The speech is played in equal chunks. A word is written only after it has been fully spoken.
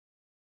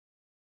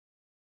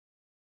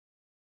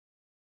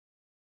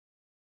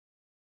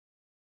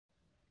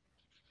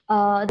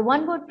The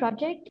One Vote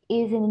project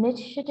is an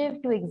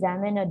initiative to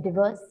examine a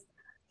diverse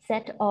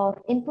set of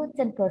inputs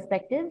and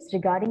perspectives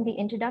regarding the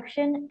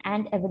introduction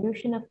and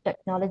evolution of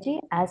technology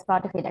as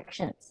part of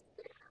elections.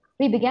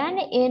 We began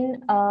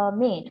in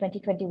May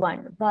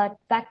 2021, but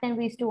back then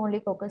we used to only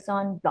focus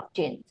on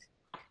blockchains.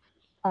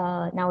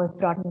 Now we've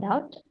broadened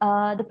out.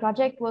 The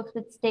project works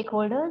with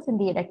stakeholders in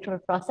the electoral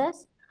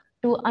process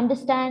to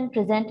understand,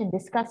 present, and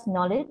discuss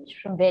knowledge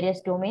from various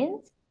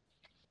domains: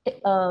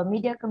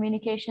 media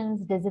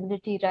communications,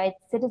 disability rights,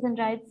 citizen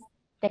rights,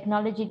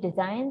 technology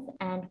designs,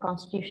 and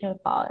constitutional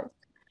powers.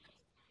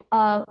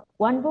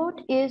 One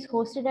Vote is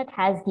hosted at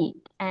Hasgeek,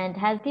 and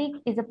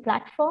Hasgeek is a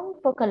platform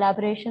for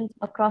collaborations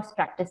across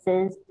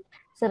practices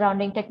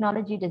surrounding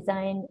technology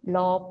design,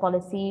 law,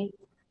 policy,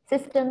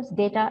 systems,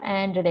 data,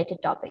 and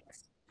related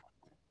topics.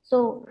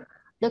 So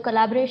the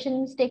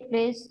collaborations take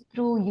place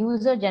through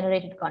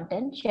user-generated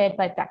content shared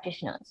by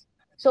practitioners.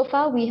 So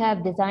far, we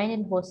have designed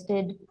and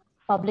hosted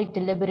public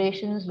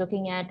deliberations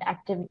looking at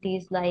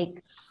activities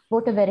like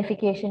voter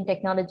verification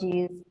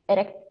technologies,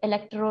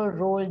 electoral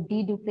roll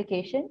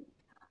deduplication,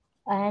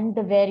 and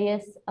the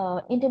various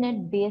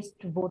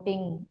internet-based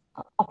voting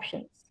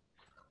options.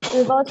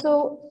 We've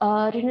also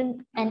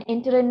written an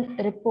interim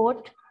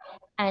report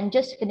and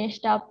just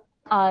finished up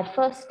our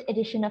first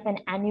edition of an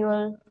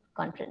annual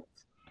conference.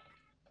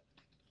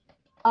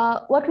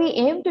 What we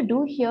aim to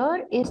do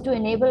here is to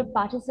enable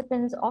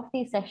participants of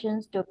these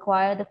sessions to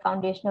acquire the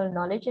foundational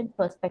knowledge and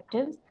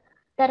perspectives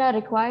that are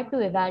required to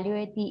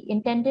evaluate the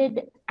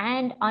intended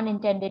and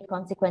unintended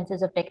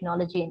consequences of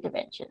technology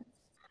interventions.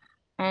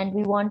 And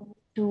we want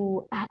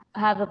to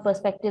have a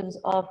perspectives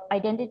of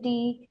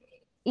identity,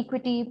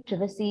 equity,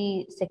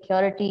 privacy,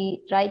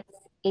 security, rights,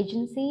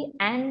 agency,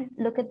 and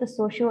look at the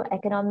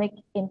socio-economic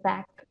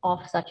impact of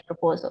such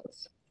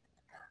proposals.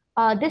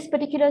 This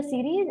particular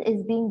series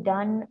is being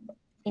done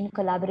in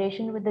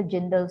collaboration with the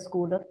Jindal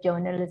School of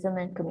Journalism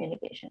and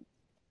Communication.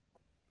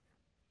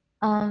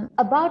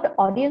 About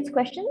audience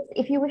questions,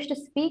 if you wish to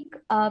speak,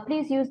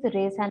 please use the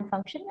raise hand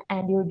function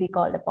and you'll be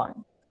called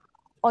upon.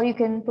 Or you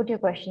can put your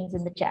questions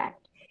in the chat.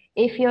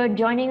 If you're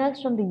joining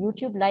us from the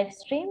YouTube live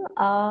stream,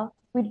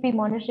 we'll be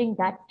monitoring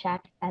that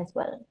chat as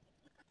well.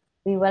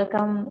 We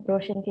welcome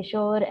Roshan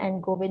Kishore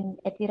and Govind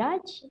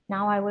Etiraj.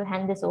 Now I will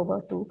hand this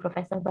over to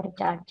Professor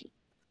Bhattacharjee.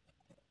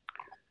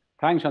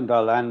 Thanks,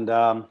 Chantal, and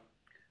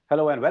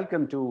hello and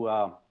welcome to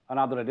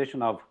another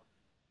edition of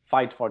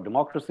Fight for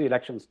Democracy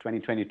Elections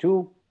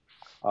 2022,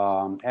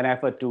 an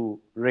effort to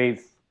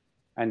raise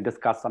and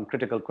discuss some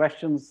critical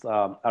questions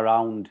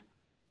around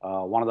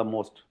one of the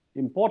most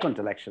important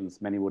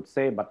elections, many would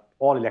say, but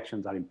all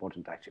elections are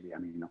important actually. I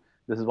mean,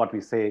 this is what we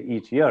say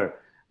each year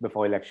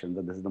before elections,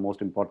 that this is the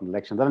most important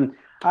elections. And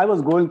I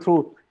was going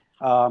through,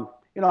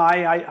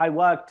 I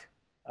worked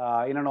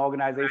in an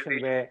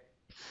organization where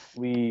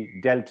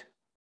we dealt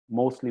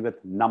mostly with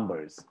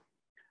numbers.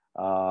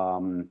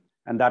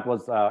 And that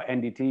was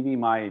NDTV,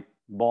 my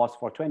boss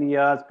for 20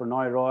 years,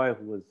 Prannoy Roy,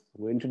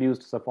 who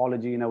introduced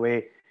psephology in a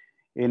way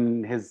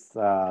in his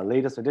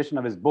latest edition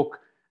of his book.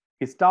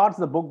 He starts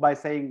the book by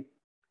saying,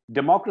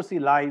 democracy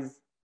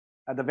lies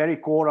at the very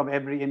core of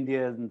every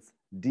Indian's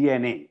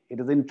DNA. It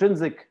is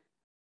intrinsic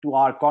to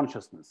our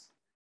consciousness.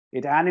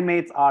 It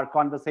animates our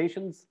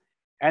conversations,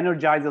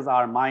 energizes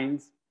our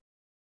minds,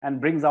 and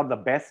brings out the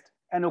best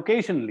and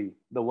occasionally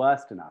the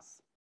worst in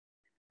us.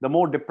 The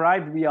more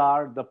deprived we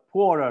are, the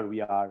poorer we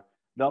are,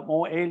 the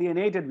more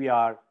alienated we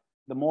are,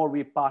 the more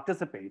we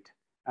participate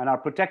and are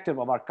protective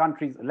of our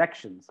country's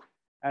elections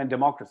and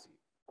democracy.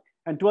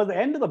 And towards the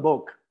end of the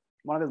book,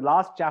 one of his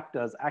last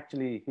chapters,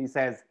 actually, he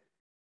says,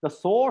 the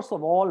source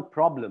of all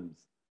problems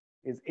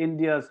is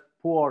India's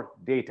poor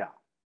data.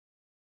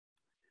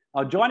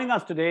 Joining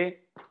us today,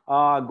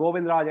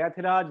 Govind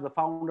Etiraj, the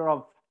founder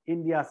of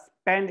India's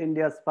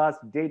first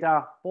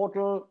data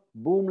portal,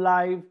 Boom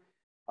Live.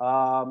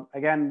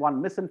 Again,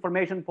 one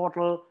misinformation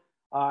portal.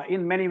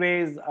 In many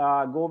ways,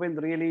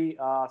 Govind really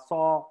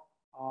saw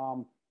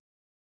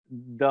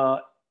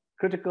the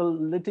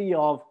criticality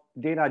of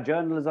data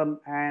journalism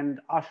and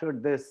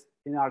ushered this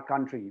in our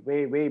country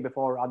way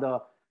before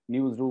other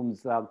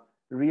newsrooms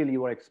really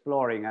were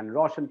exploring. And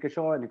Roshan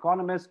Kishore, an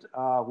economist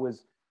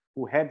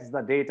who heads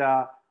the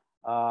data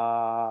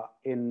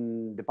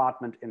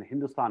department in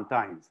Hindustan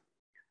Times.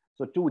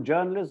 So two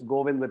journalists,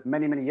 Govind with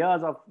many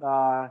years of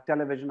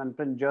television and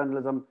print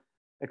journalism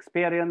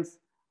experience.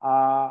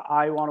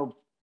 I want to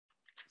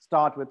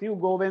start with you,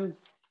 Govind.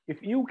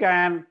 If you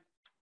can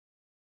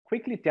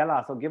quickly tell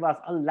us or give us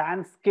a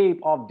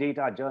landscape of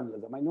data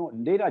journalism. I know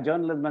data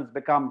journalism has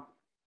become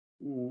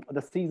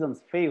the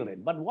season's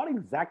favorite, but what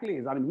exactly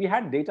is, I mean, we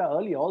had data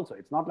earlier also.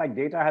 It's not like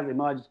data has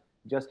emerged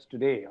just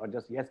today or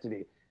just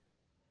yesterday.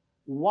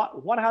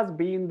 What has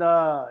been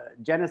the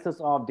genesis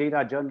of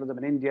data journalism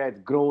in India, its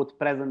growth,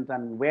 present,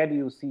 and where do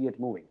you see it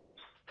moving?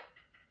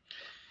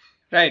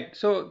 Right.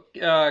 So,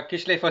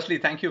 Kishle, firstly,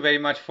 thank you very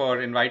much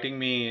for inviting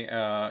me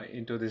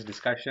into this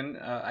discussion.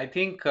 I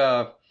think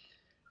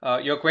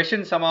Your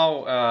question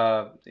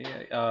somehow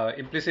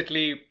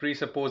implicitly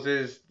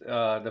presupposes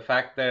the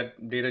fact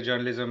that data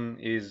journalism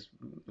is,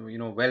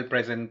 well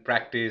present,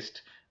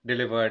 practiced,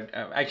 delivered.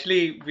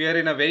 Actually, we are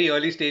in a very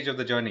early stage of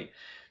the journey.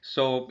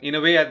 So, in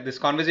a way, this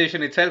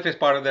conversation itself is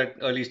part of that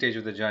early stage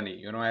of the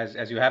journey.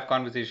 As you have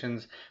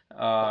conversations,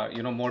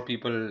 more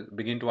people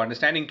begin to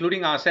understand,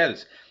 including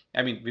ourselves.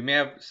 I mean, we may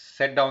have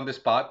set down this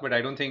path, but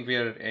I don't think we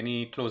are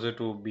any closer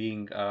to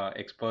being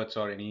experts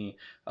or any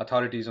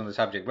authorities on the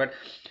subject. But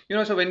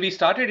so when we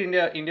started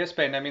India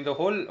Spend, I mean, the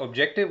whole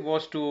objective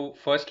was to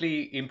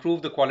firstly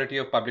improve the quality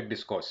of public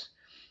discourse,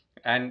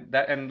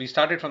 and we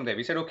started from there.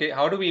 We said, okay,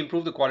 how do we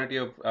improve the quality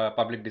of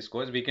public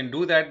discourse? We can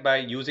do that by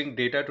using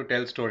data to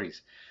tell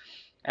stories.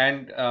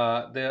 And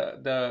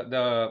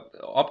the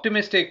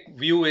optimistic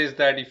view is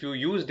that if you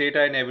use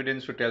data and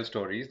evidence to tell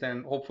stories,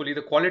 then hopefully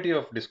the quality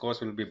of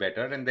discourse will be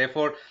better, and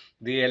therefore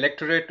the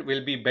electorate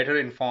will be better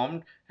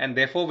informed, and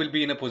therefore will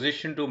be in a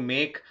position to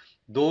make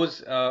those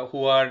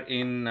who are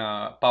in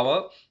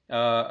power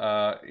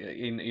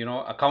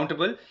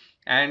accountable,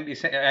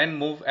 and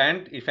move,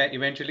 and if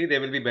eventually there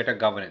will be better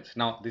governance.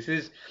 Now, this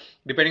is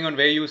depending on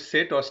where you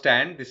sit or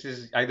stand. This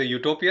is either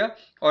utopia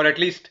or at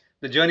least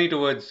the journey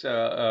towards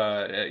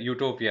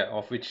utopia,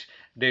 of which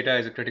data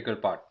is a critical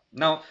part.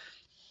 Now,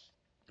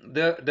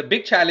 the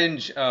big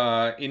challenge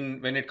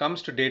in when it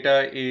comes to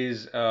data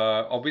is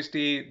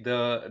obviously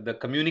the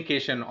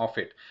communication of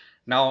it.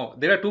 Now,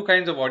 there are two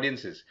kinds of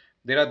audiences.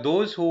 There are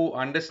those who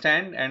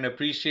understand and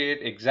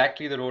appreciate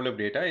exactly the role of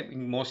data,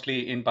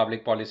 mostly in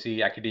public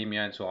policy,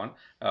 academia, and so on.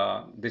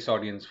 This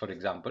audience, for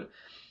example.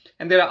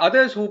 And there are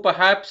others who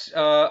perhaps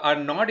are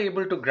not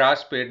able to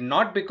grasp it,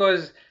 not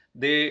because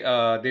they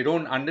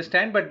don't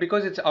understand, but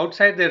because it's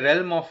outside the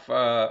realm of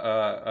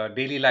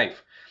daily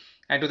life.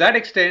 And to that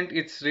extent,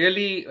 it's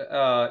really,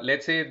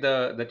 let's say,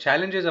 the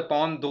challenges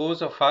upon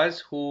those of us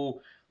who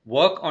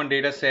work on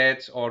data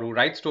sets or who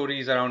write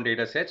stories around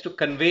data sets to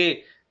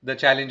convey the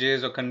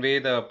challenges or convey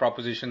the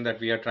proposition that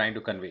we are trying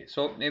to convey.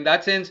 So in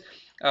that sense,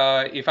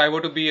 if I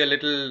were to be a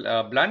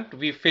little blunt,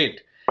 we failed,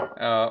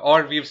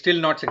 or we've still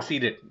not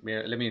succeeded.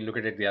 Let me look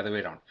at it the other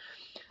way around.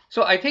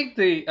 So I think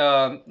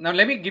now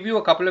let me give you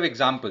a couple of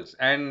examples,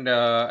 and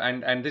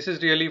this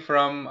is really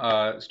from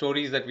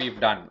stories that we've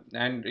done.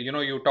 And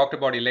you talked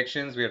about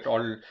elections. We are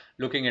all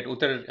looking at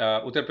Uttar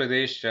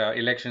Pradesh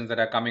elections that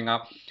are coming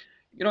up.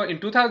 In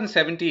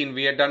 2017,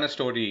 we had done a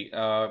story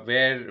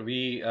where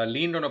we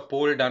leaned on a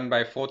poll done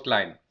by Fourth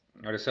Line,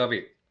 or a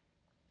survey,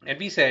 and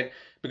we said,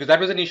 because that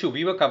was an issue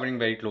we were covering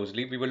very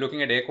closely, we were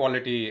looking at air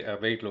quality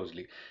very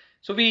closely.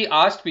 So we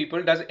asked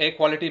people, does air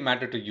quality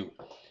matter to you?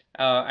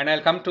 And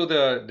I'll come to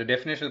the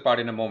definitional part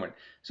in a moment.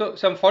 So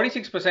some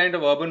 46%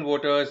 of urban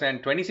voters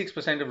and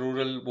 26% of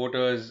rural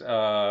voters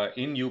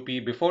in UP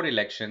before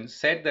elections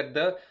said that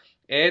the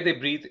air they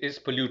breathe is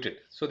polluted.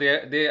 So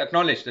they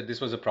acknowledged that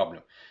this was a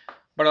problem.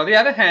 But on the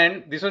other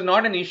hand, this was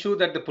not an issue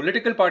that the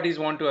political parties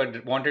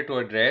wanted to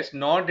address,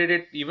 nor did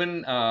it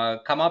even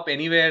come up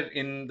anywhere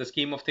in the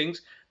scheme of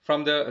things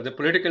from the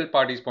political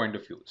party's point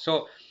of view.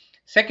 So,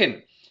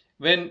 second,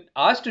 when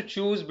asked to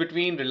choose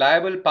between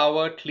reliable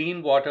power,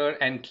 clean water,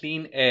 and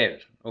clean air,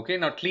 okay,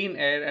 now clean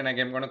air, and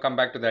again, I'm going to come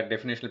back to that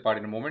definitional part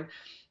in a moment.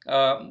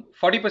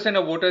 40%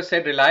 of voters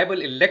said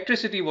reliable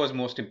electricity was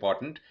most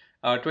important.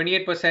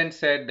 28%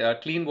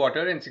 said clean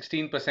water, and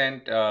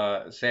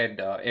 16% said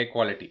air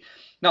quality.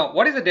 Now,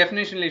 what is the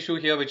definitional issue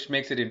here which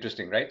makes it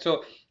interesting, right?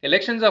 So,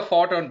 elections are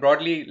fought on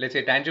broadly, let's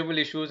say, tangible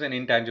issues and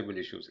intangible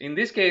issues. In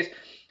this case,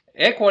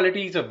 air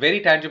quality is a very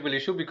tangible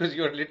issue because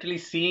you're literally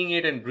seeing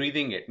it and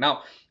breathing it.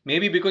 Now,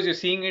 maybe because you're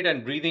seeing it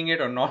and breathing it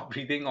or not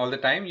breathing all the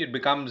time, it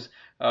becomes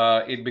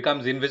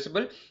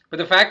invisible. But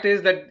the fact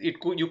is that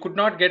you could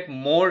not get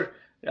more,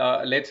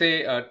 let's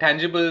say,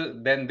 tangible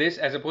than this,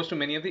 as opposed to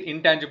many of the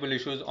intangible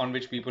issues on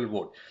which people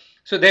vote.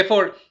 So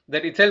therefore,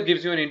 that itself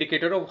gives you an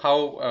indicator of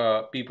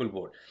how people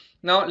vote.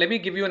 Now, let me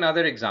give you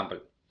another example.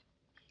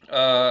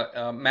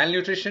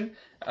 Malnutrition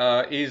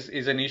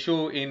is an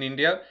issue in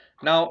India.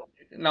 Now,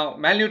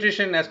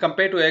 malnutrition as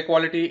compared to air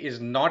quality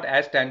is not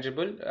as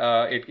tangible.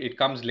 It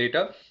comes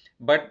later.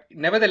 But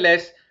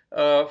nevertheless,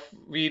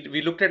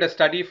 we looked at a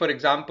study, for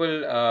example,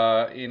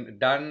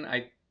 done,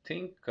 I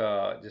think,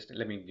 just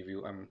let me give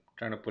you, I'm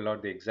trying to pull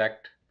out the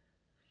exact.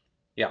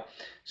 Yeah.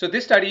 So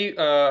this study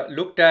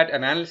looked at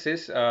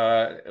analysis,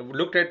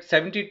 looked at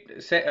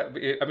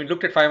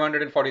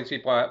 543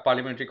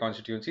 parliamentary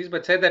constituencies,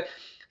 but said that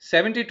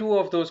 72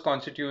 of those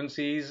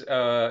constituencies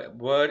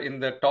were in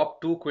the top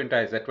two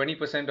quintiles, that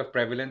 20% of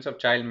prevalence of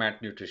child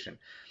malnutrition.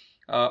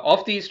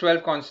 Of these,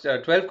 12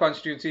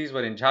 constituencies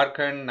were in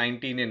Jharkhand,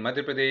 19 in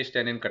Madhya Pradesh,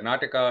 10 in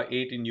Karnataka,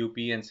 8 in UP,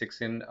 and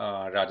 6 in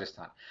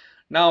Rajasthan.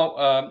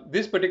 Now,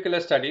 this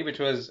particular study, which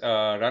was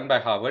run by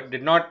Harvard,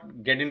 did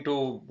not get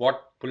into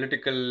what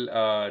political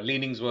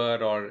leanings were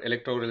or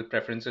electoral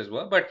preferences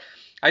were, but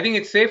I think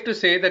it's safe to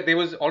say that there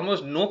was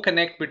almost no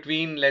connect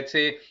between, let's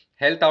say,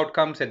 health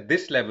outcomes at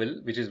this level,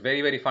 which is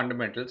very, very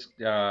fundamental,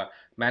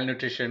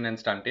 malnutrition and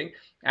stunting,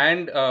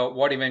 and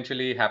what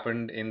eventually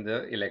happened in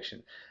the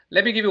election.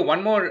 Let me give you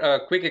one more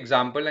quick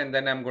example, and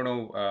then I'm going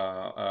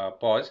to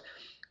pause.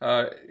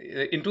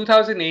 In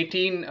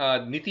 2018,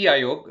 Niti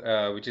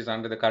Aayog, which is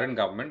under the current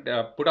government,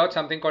 put out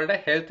something called a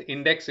Health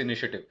Index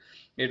Initiative.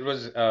 It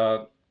was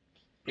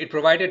it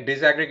provided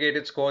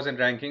disaggregated scores and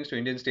rankings to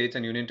Indian states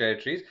and union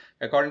territories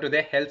according to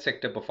their health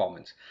sector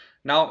performance.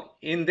 Now,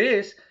 in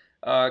this,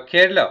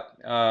 Kerala,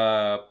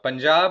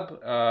 Punjab,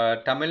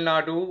 Tamil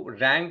Nadu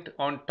ranked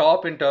on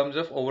top in terms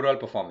of overall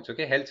performance,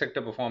 okay, health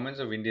sector performance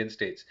of Indian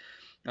states.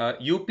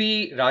 UP,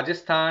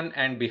 Rajasthan,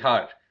 and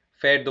Bihar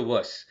fared the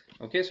worst.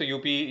 Okay, so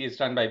UP is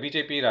run by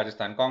BJP,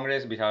 Rajasthan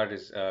Congress, Bihar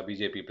is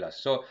BJP plus.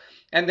 So,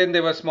 and then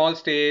there were small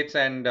states,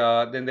 and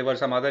then there were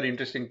some other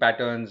interesting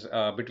patterns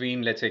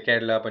between, let's say,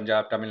 Kerala,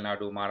 Punjab, Tamil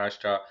Nadu,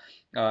 Maharashtra,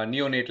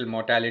 neonatal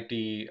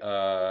mortality,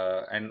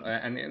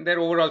 and their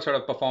overall sort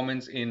of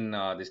performance in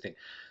this thing.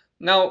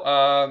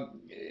 Now,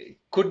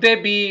 could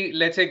there be,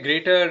 let's say,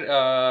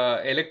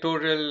 greater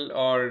electoral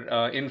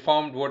or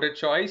informed voter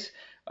choice?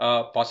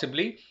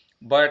 Possibly,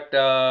 but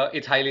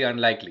it's highly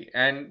unlikely.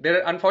 And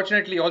there are,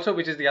 unfortunately, also,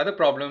 which is the other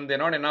problem, there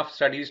are not enough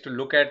studies to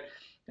look at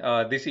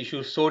this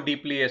issue so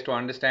deeply as to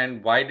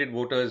understand why did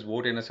voters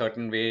vote in a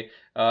certain way,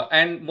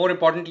 and more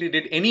importantly,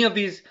 did any of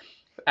these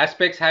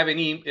aspects have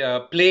any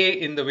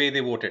play in the way they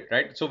voted,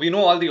 right? So we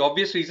know all the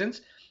obvious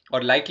reasons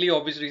or likely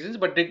obvious reasons,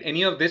 but did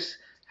any of this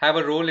have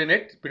a role in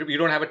it? We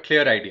don't have a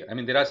clear idea. I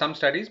mean, there are some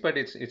studies, but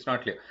it's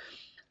not clear.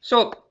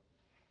 So,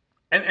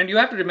 and you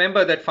have to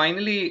remember that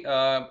finally,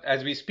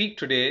 as we speak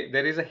today,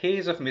 there is a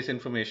haze of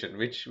misinformation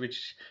which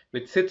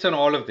sits on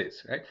all of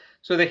this, right?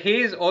 So the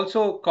haze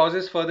also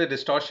causes further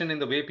distortion in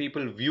the way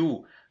people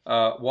view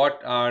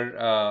what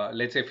are,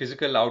 let's say,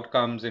 physical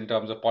outcomes in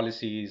terms of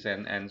policies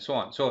and so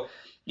on. So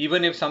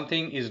even if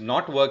something is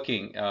not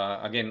working,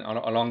 again,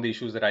 along the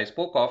issues that I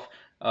spoke of,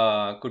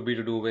 could be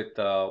to do with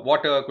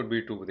water, could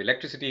be to do with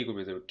electricity, could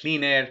be to do with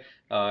clean air,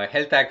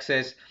 health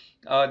access.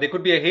 There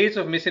could be a haze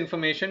of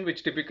misinformation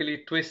which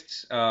typically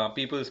twists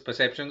people's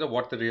perceptions of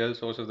what the real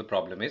source of the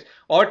problem is,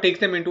 or takes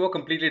them into a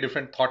completely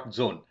different thought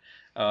zone,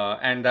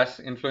 and thus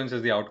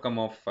influences the outcome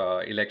of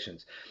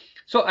elections.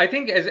 So I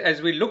think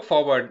as we look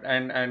forward,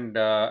 and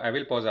I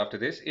will pause after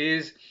this,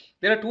 is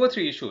there are two or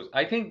three issues.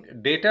 I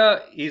think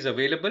data is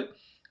available.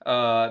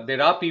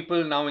 There are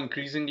people now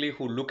increasingly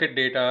who look at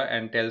data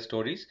and tell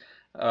stories.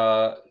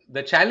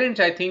 The challenge,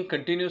 I think,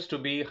 continues to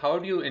be how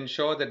do you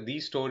ensure that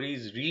these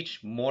stories reach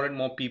more and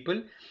more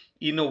people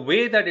in a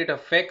way that it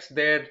affects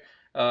their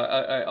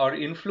or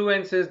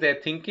influences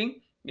their thinking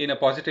in a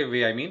positive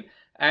way, I mean,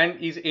 and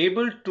is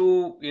able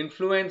to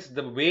influence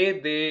the way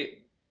they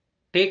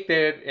take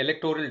their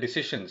electoral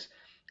decisions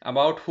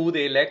about who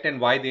they elect and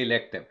why they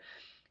elect them.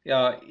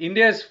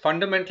 India's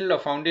fundamental or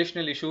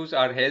foundational issues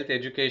are health,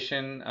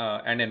 education,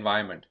 and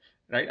environment,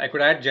 right? I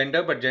could add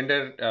gender, but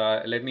gender,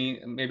 let me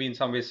maybe in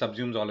some ways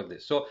subsumes all of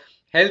this. So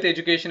health,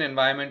 education,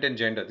 environment, and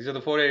gender. These are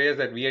the four areas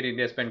that we at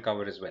India Spend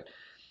cover as well.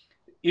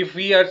 If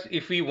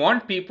we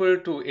want people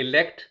to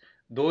elect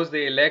those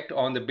they elect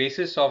on the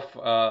basis of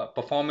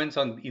performance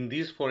in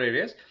these four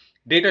areas,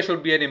 data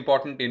should be an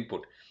important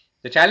input.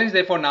 The challenge,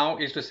 therefore, now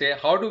is to say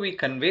how do we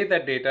convey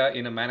that data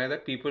in a manner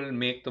that people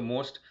make the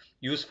most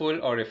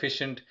useful or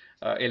efficient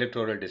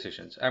electoral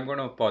decisions. I'm going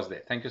to pause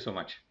there. Thank you so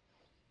much.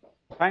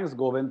 Thanks,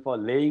 Govind, for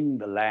laying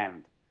the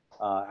land,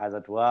 as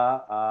it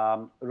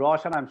were.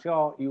 Roshan, I'm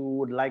sure you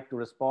would like to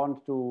respond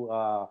to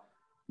a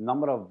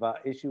number of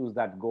issues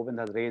that Govind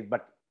has raised,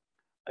 but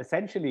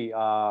essentially,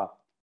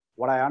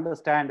 what I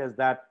understand is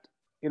that,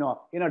 in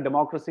a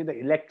democracy, the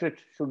electorate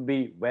should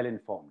be well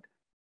informed.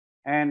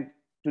 And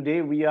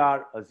today we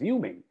are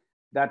assuming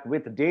that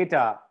with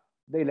data,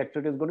 the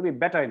electorate is going to be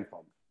better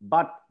informed.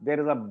 But there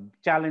is a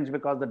challenge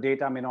because the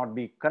data may not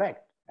be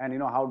correct. And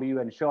how do you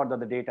ensure that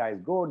the data is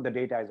good, the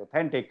data is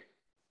authentic?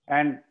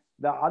 And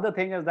the other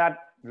thing is that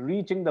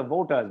reaching the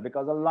voters,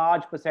 because a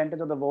large percentage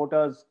of the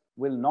voters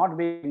will not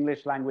be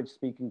English language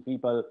speaking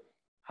people.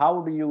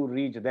 How do you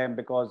reach them?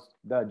 Because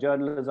the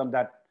journalism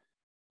that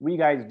we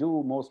guys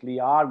do mostly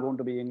are going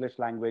to be English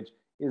language.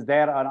 Is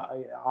there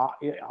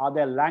are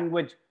there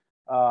language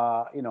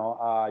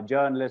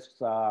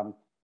journalists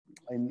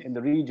in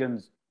the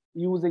regions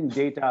using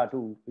data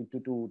to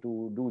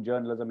do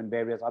journalism in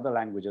various other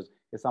languages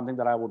is something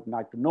that I would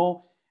like to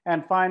know.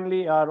 And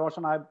finally,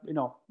 Roshan,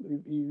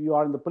 you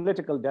are in the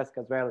political desk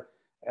as well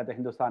at the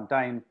Hindustan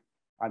Times.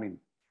 I mean,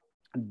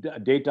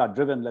 data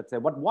driven, let's say.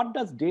 But what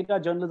does data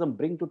journalism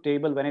bring to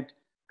table when it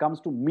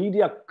comes to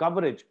media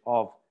coverage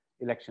of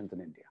elections in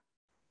India?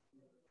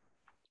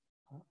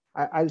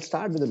 I'll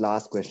start with the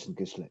last question,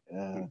 Kishla.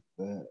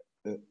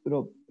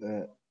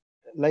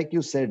 Like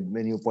you said,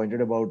 when you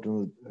pointed about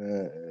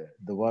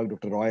the work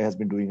Dr. Roy has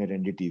been doing at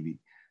NDTV.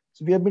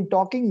 So we have been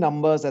talking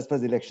numbers as far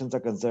as elections are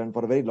concerned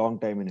for a very long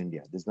time in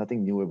India. There's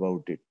nothing new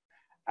about it.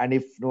 And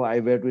if I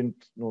were to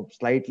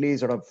slightly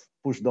sort of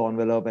push the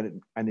envelope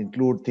and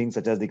include things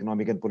such as the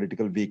Economic and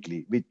Political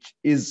Weekly, which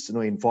is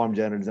informed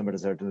journalism at a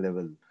certain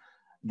level,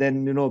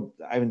 then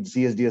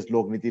CSDS,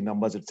 Lokniti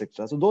numbers,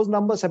 etc. So those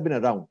numbers have been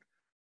around.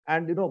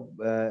 And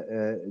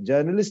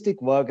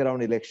journalistic work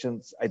around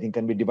elections, I think,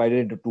 can be divided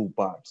into two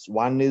parts.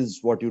 One is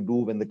what you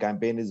do when the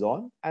campaign is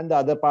on, and the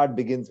other part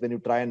begins when you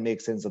try and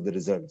make sense of the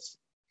results.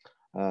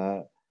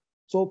 There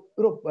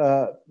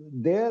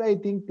I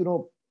think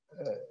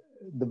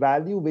the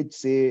value which,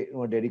 say,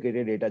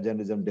 dedicated data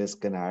journalism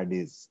desk can add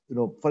is,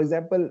 for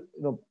example,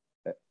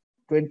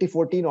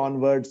 2014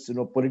 onwards,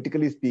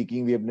 politically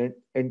speaking, we have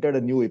entered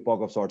a new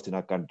epoch of sorts in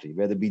our country,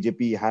 where the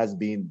BJP has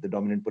been the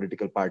dominant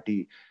political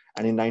party,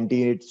 and in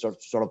 19 it sort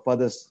of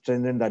further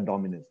strengthened that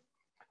dominance.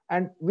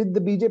 And with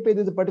the BJP,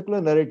 there's a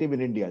particular narrative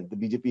in India. The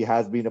BJP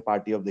has been a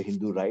party of the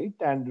Hindu right,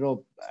 and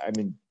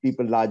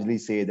people largely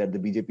say that the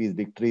BJP's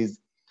victories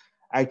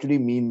actually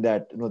mean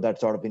that that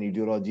sort of an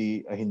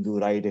ideology, a Hindu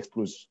right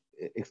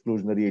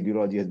exclusionary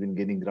ideology, has been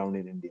gaining ground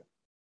in India.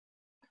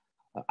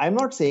 I'm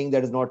not saying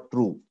that is not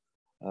true.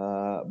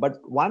 But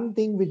one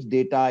thing which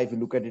data, if you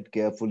look at it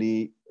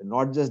carefully,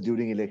 not just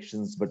during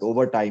elections, but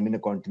over time in a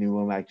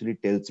continuum, actually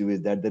tells you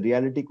is that the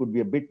reality could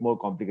be a bit more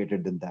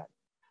complicated than that.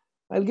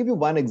 I'll give you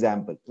one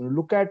example.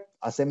 Look at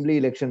assembly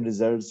election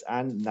results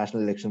and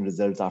national election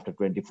results after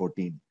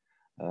 2014.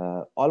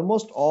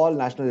 Almost all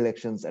national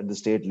elections at the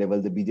state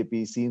level, the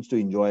BJP seems to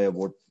enjoy a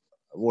vote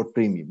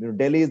premium.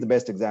 Delhi is the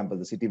best example,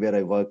 the city where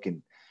I work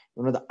in.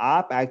 The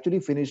AAP actually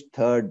finished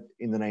third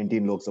in the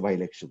 19 Lok Sabha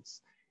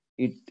elections.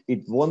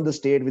 It won the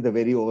state with a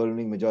very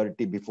overwhelming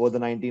majority before the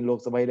 19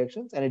 Lok Sabha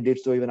elections, and it did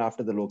so even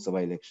after the Lok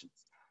Sabha elections.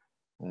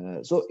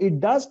 So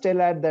it does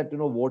tell us that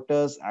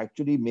voters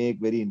actually make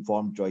very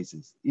informed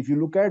choices. If you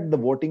look at the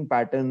voting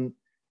pattern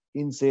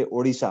in, say,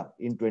 Odisha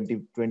in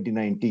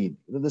 2019,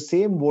 the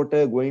same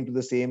voter going to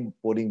the same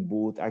polling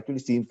booth actually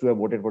seems to have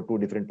voted for two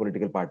different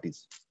political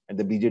parties, and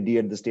the BJD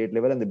at the state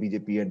level and the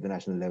BJP at the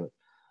national level.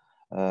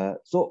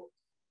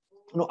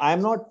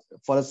 I'm not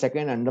for a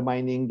second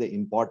undermining the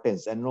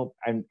importance, and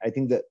I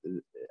think that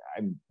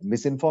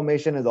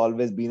misinformation has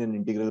always been an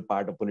integral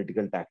part of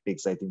political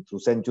tactics, I think, through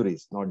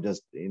centuries, not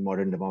just in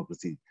modern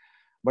democracy.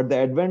 But the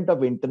advent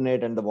of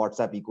internet and the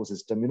WhatsApp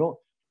ecosystem,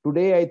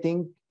 today, I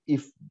think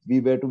if we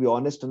were to be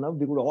honest enough,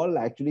 we could all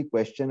actually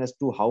question as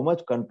to how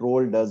much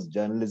control does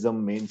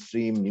journalism,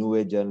 mainstream, new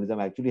age journalism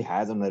actually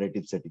has on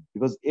narrative setting.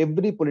 Because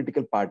every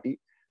political party,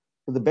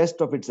 to the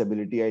best of its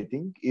ability, I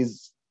think,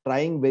 is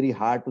trying very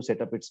hard to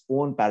set up its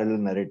own parallel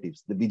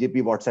narratives. The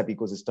BJP WhatsApp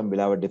ecosystem will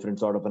have a different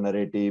sort of a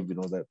narrative.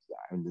 The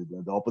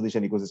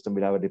opposition ecosystem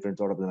will have a different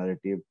sort of a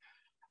narrative.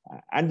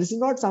 And this is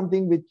not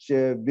something which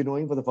we're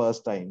knowing for the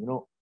first time.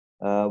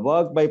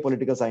 Work by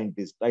political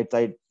scientists, right?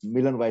 Cite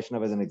Milan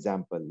Vaishnav as an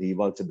example. He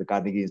works at the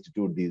Carnegie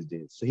Institute these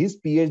days. So his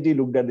PhD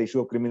looked at the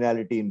issue of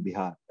criminality in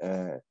Bihar.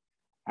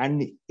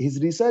 And his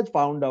research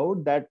found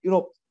out that,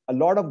 a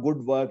lot of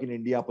good work in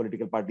India,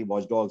 political party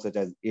watchdogs such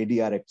as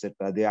ADR,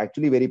 etc., they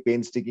actually very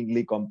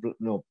painstakingly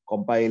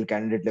compile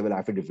candidate level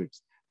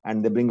affidavits,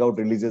 and they bring out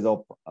releases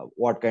of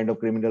what kind of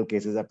criminal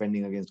cases are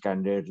pending against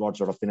candidates, what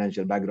sort of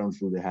financial backgrounds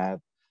do they have.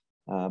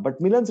 But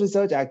Milan's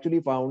research actually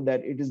found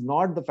that it is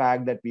not the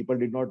fact that people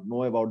did not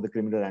know about the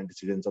criminal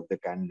antecedents of the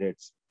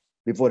candidates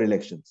before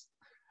elections.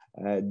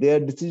 Their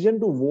decision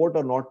to vote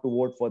or not to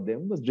vote for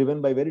them was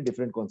driven by very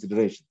different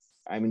considerations.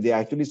 They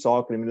actually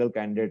saw criminal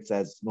candidates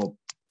as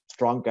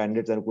strong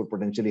candidates that could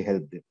potentially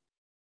help them.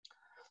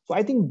 So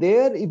I think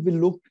there, if we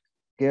look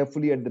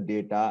carefully at the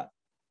data,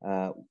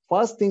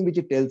 first thing which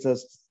it tells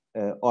us,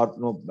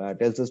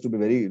 tells us to be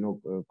very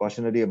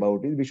cautionary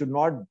about is we should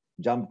not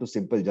jump to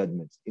simple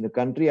judgments. In a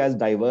country as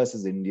diverse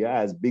as India,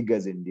 as big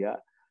as India,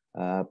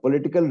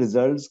 political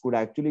results could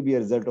actually be a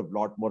result of a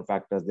lot more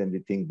factors than we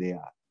think they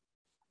are.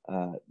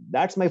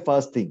 That's my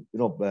first thing.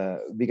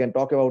 We can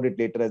talk about it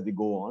later as we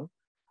go on.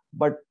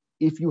 But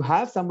if you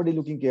have somebody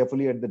looking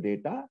carefully at the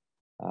data,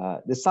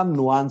 there's some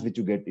nuance which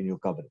you get in your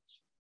coverage.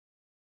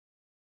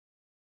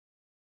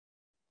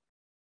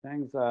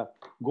 Thanks,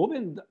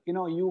 Govind.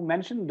 You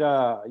mentioned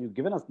you've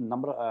given us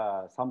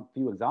some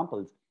few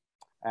examples,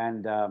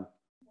 and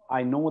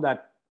I know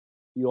that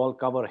you all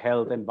cover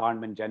health,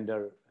 environment,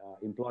 gender,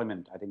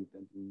 employment. I think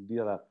these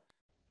are the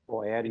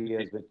 4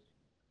 areas which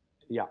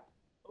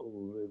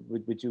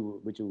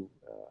you,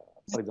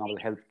 for example,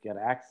 healthcare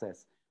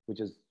access, which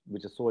is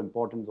so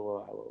important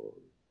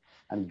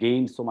and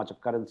gained so much of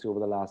currency over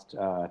the last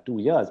 2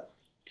 years.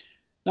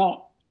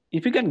 Now,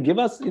 if you can give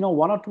us, 1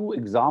 or 2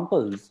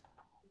 examples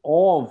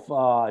of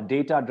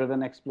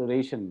data-driven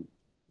exploration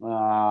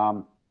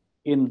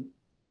in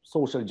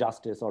social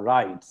justice or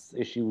rights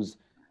issues,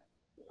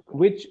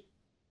 which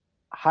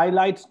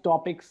highlights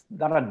topics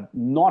that are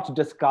not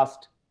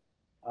discussed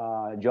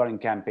during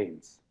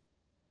campaigns.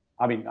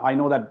 I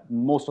know that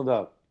most of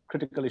the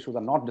critical issues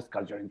are not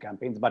discussed during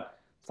campaigns, but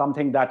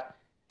something that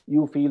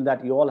you feel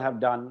that you all have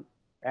done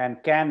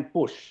and can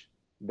push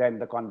then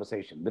the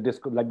conversation, the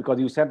discourse, because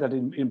you said that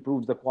it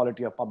improves the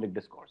quality of public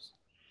discourse.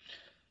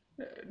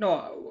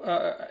 What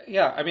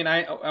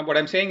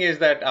I'm saying is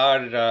that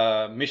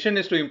our mission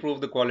is to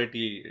improve the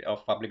quality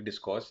of public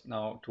discourse.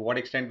 Now, to what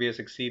extent we are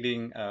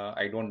succeeding,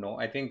 I don't know.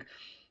 I think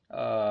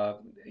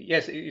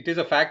yes, it is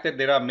a fact that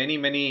there are many,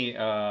 many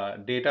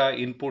data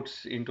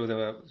inputs into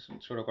the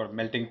sort of called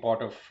melting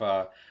pot of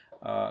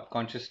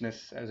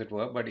consciousness, as it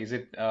were. But is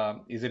it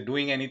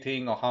doing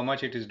anything, or how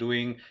much it is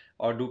doing,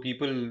 or do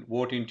people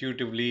vote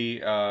intuitively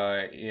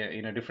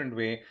in a different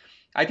way?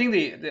 I think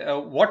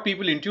what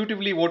people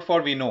intuitively vote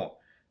for, we know.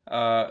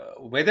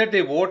 Whether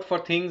they vote for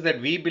things that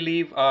we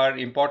believe are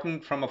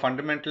important from a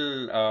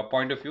fundamental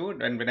point of view,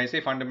 and when I say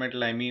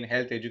fundamental, I mean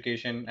health,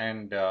 education,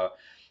 and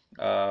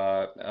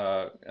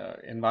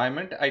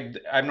environment,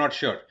 I'm not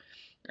sure.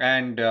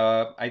 And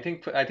I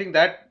think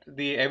that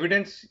the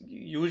evidence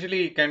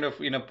usually kind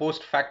of in a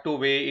post facto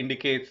way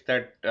indicates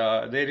that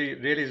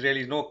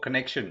really is no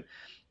connection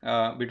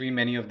between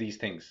many of these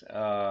things.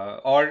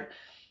 Or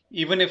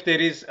even if there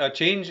is a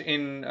change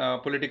in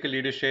political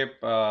leadership,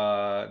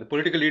 the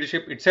political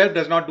leadership itself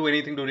does not do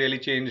anything to really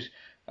change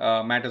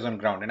matters on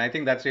ground. And I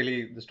think that's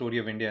really the story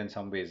of India in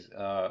some ways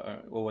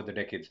over the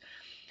decades.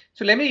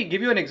 So let me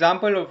give you an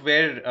example of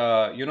where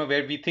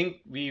where we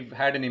think we've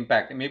had an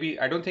impact. Maybe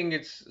I don't think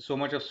it's so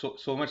much of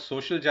so much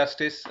social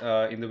justice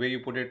in the way you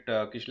put it,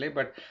 Kishle,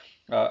 but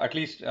at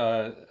least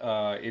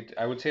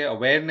I would say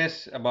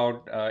awareness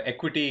about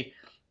equity,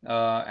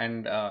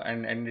 and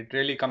it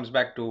really comes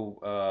back to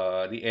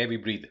the air we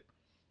breathe.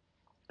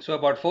 So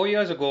about 4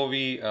 years ago,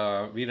 we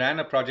ran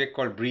a project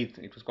called Breathe.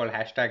 It was called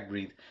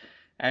 #Breathe,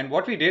 and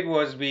what we did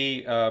was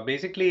we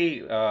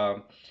basically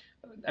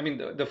I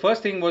mean, the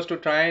first thing was to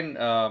try and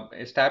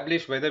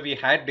establish whether we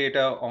had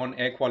data on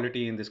air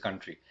quality in this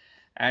country.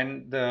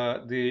 And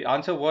the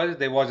answer was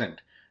there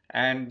wasn't.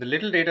 And the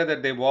little data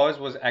that there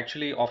was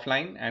actually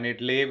offline, and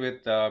it lay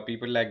with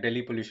people like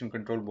Delhi Pollution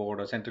Control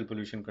Board or Central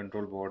Pollution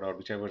Control Board, or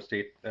whichever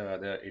state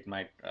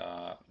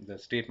the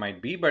state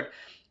might be. But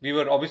we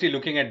were obviously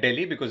looking at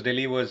Delhi because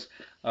Delhi was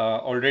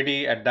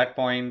already at that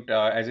point,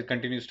 as it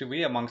continues to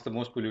be, amongst the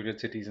most polluted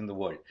cities in the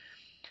world.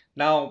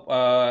 Now,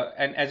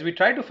 and as we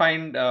tried to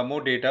find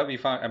more data, we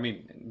found, I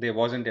mean, there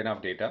wasn't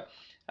enough data,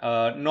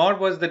 nor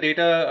was the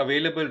data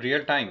available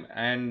real time.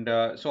 And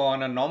so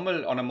on a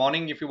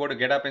morning, if you were to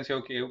get up and say,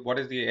 okay, what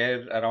is the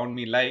air around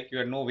me like, you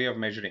had no way of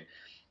measuring.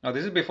 Now,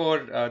 this is before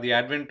the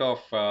advent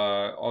of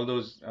all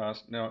those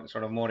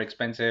sort of more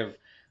expensive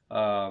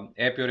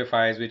air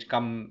purifiers, which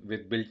come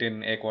with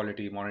built-in air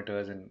quality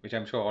monitors, and which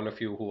I'm sure all of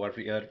you who are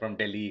here from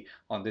Delhi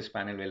on this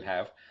panel will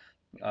have.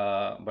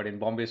 But in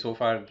Bombay, so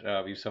far,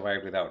 we've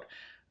survived without.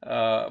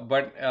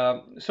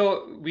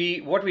 So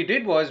what we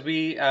did was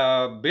we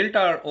built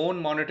our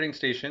own monitoring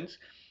stations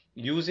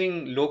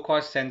using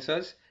low-cost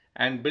sensors,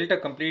 and built a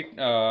complete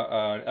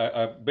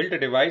built a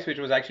device which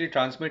was actually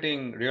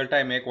transmitting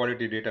real-time air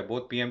quality data,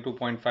 both PM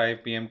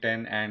 2.5, PM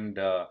 10, and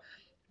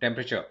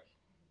temperature.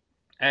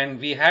 And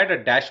we had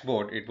a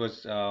dashboard. It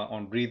was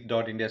on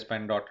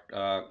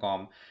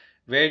breathe.indiaspan.com,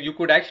 where you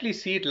could actually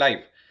see it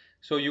live.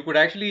 So you could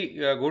actually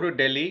go to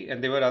Delhi,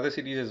 and there were other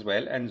cities as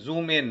well, and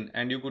zoom in,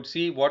 and you could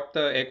see what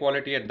the air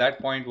quality at that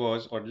point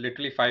was, or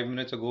literally 5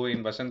 minutes ago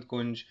in Vasant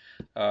Kunj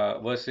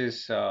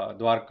versus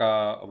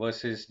Dwarka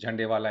versus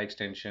Jhandewala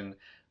extension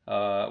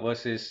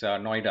versus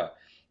Noida.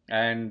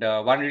 And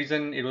one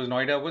reason it was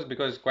Noida was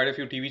because quite a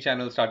few TV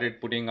channels started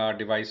putting our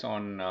device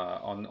on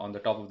the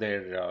top of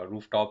their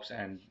rooftops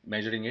and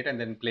measuring it and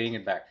then playing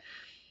it back.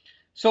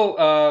 So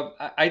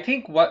I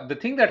think what the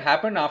thing that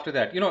happened after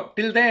that,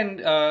 till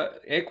then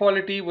air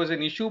quality was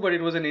an issue, but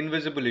it was an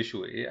invisible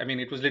issue. I mean,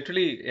 it was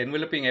literally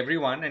enveloping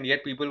everyone, and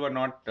yet people were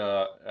not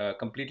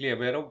completely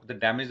aware of the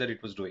damage that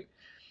it was doing.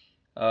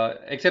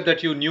 Except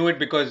that you knew it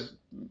because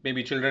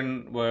maybe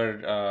children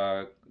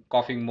were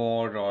coughing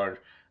more, or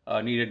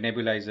needed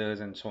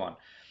nebulizers and so on.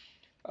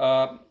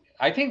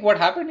 I think what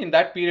happened in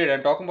that period,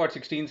 I'm talking about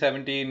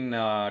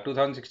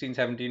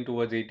 2016-17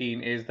 towards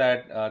 18, is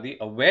that the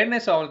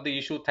awareness of the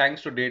issue,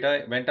 thanks to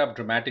data, went up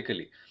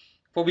dramatically,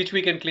 for which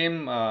we can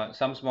claim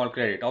some small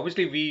credit.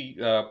 Obviously, we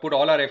put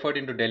all our effort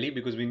into Delhi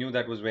because we knew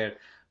that was where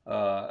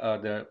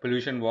the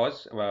pollution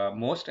was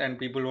most, and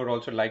people were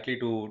also likely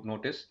to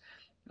notice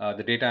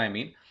the data, I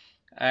mean.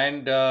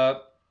 And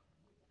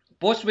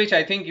post which,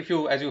 I think,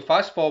 as you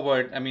fast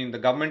forward, I mean, the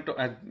government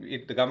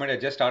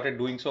had just started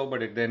doing so,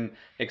 but it then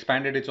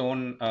expanded its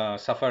own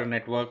SAFAR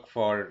network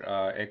for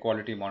air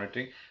quality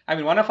monitoring. I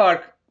mean, one of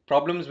our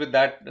problems with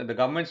that, the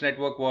government's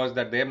network, was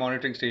that their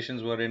monitoring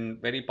stations were in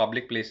very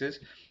public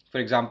places, for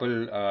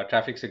example,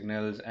 traffic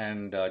signals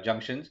and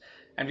junctions.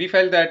 And we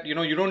felt that,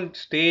 you don't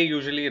stay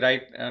usually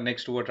right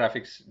next to a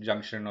traffic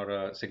junction or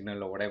a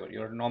signal or whatever.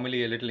 You're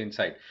normally a little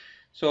inside.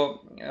 So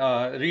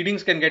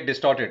readings can get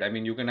distorted. I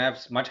mean, you can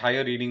have much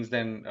higher readings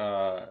than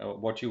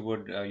what you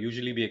would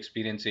usually be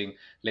experiencing,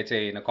 let's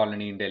say, in a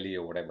colony in Delhi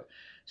or whatever.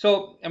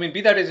 So, I mean,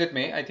 be that as it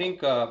may, I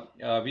think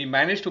we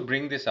managed to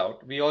bring this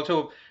out. We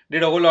also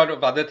did a whole lot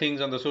of other things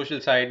on the social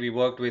side. We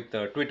worked with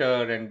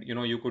Twitter, and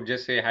you could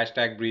just say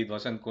 #breathe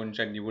Vasant Kunj,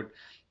 and you would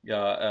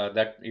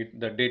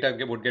the data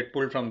would get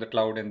pulled from the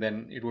cloud, and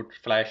then it would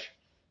flash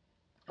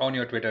on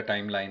your Twitter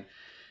timeline.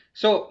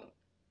 So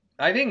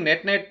I think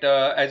net,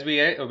 as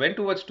we went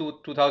towards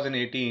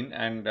 2018,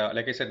 and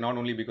like I said, not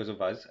only because of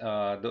us,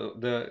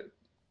 the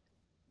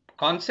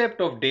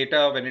concept of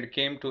data when it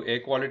came to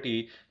air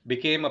quality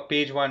became a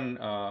page one,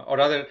 or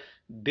rather,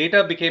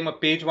 data became a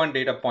page one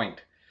data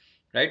point.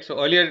 Right. So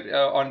earlier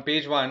on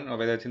page one, or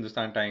whether it's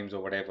Hindustan Times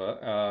or whatever,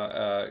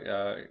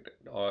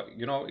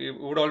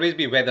 it would always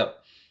be weather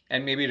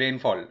and maybe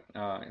rainfall.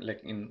 Like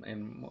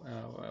in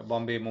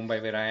Bombay,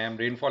 Mumbai, where I am,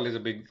 rainfall is a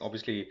big,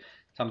 obviously,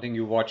 something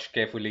you watch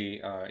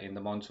carefully in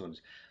the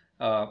monsoons.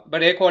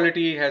 But air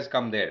quality has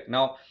come there.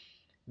 Now,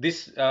 this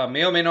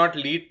may or may not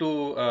lead to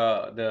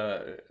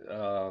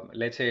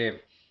let's say,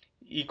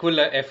 equal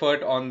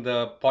effort on the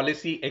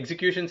policy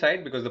execution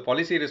side, because the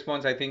policy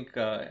response, I think,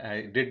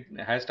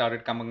 has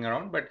started coming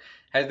around. But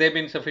has there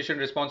been sufficient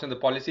response in the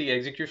policy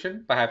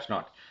execution? Perhaps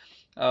not.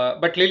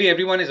 But clearly,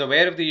 everyone is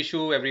aware of the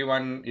issue.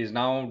 Everyone is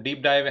now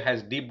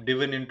has deep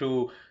diven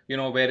into,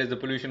 where is the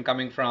pollution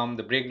coming from,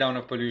 the breakdown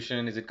of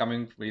pollution. Is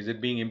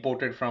it being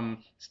imported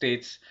from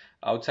states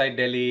outside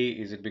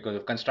Delhi? Is it because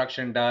of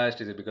construction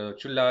dust? Is it because of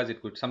chullas?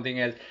 It could something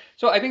else.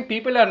 So I think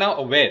people are now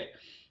aware.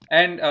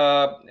 And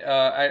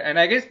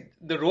I guess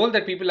the role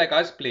that people like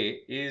us play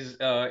is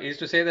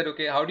to say that,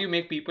 okay, how do you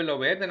make people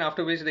aware? Then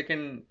after which they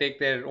can take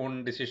their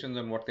own decisions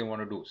on what they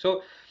want to do.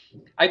 So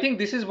I think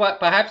this is what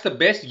perhaps the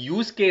best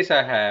use case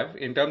I have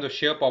in terms of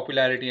sheer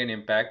popularity and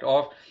impact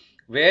of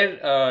where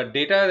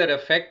data that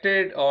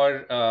affected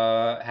or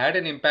had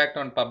an impact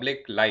on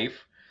public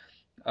life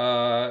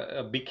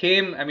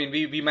became. I mean,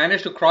 we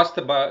managed to cross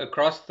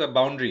the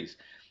boundaries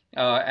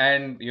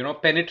and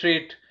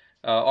penetrate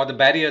or the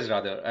barriers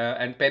rather,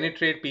 and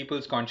penetrate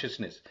people's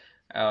consciousness.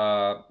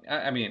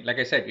 I mean, like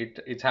I said,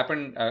 it's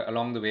happened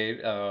along the way,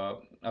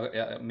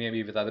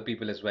 maybe with other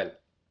people as well.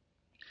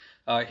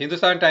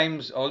 Hindustan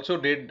Times also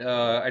did.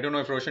 I don't know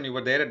if Roshan, you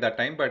were there at that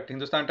time, but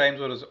Hindustan Times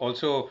was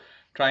also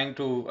trying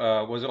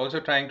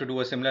to do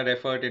a similar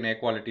effort in air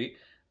quality.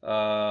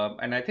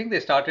 And I think they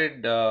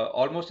started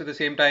almost at the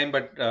same time,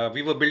 but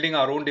we were building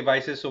our own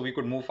devices so we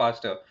could move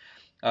faster.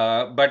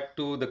 But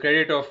to the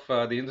credit of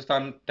the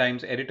Hindustan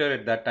Times editor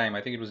at that time,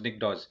 I think it was Nick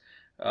Dawes,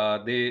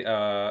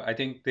 I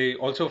think they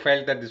also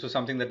felt that this was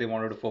something that they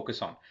wanted to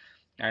focus on.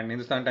 And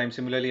Hindustan Times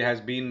similarly has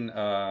been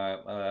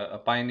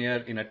a pioneer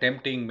in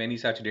attempting many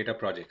such data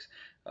projects,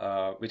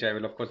 which I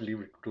will of course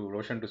leave it to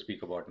Roshan to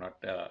speak about.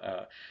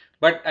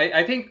 But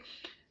I think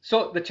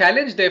so. The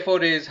challenge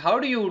therefore is, how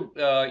do you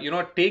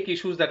take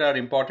issues that are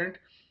important,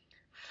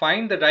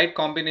 find the right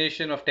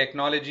combination of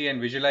technology and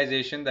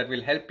visualization that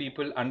will help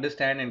people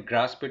understand and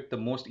grasp it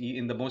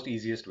in the most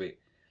easiest way.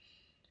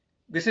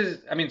 This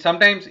is, I mean,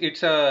 sometimes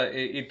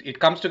it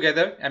comes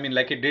together. I mean,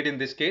 like it did in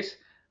this case,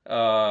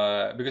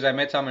 because I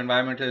met some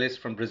environmentalists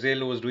from Brazil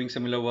who was doing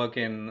similar work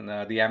in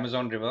the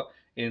Amazon River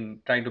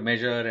in trying to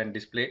measure and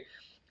display,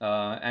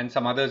 and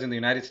some others in the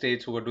United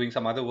States who were doing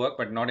some other work,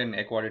 but not in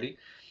air quality.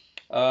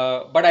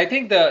 But I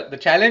think the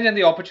challenge and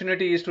the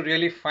opportunity is to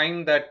really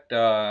find that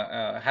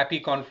happy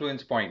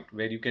confluence point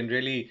where you can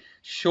really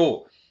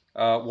show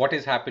what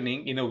is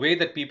happening in a way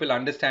that people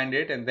understand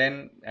it,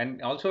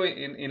 and also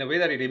in a way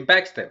that it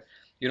impacts them.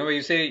 Where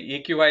you say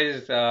AQI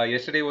is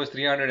yesterday was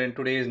 300 and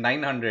today is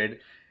 900,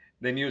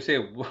 then you say,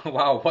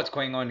 wow, what's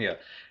going on here?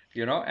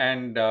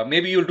 And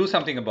maybe you'll do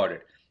something about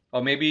it,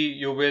 or maybe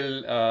you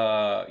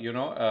will,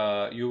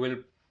 you will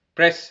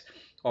press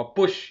or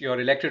push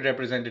your elected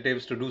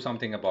representatives to do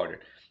something about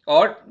it.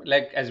 Or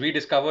like as we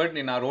discovered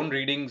in our own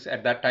readings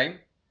at that time,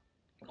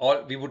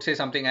 or we would say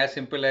something as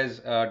simple as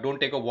don't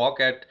take a walk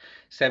at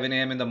 7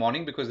 a.m. in the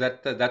morning, because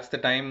that's the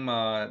time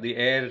the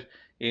air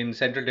in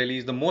central Delhi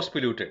is the most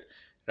polluted.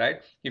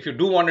 Right? If you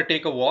do want to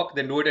take a walk,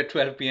 then do it at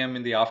 12 p.m.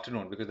 in the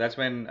afternoon, because that's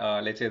when,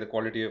 let's say, the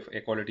quality of air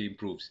quality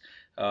improves.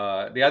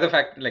 The other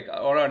fact,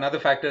 or another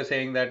factor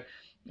saying that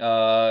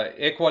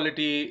air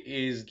quality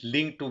is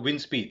linked to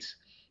wind speeds.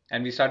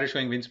 And we started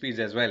showing wind speeds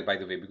as well, by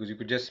the way, because you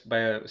could just, by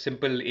a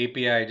simple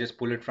API, just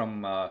pull it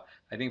from, I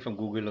think from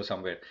Google or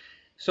somewhere.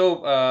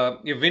 So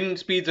if wind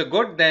speeds are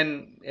good,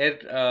 then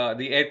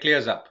the air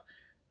clears up.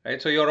 Right,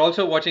 so you're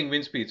also watching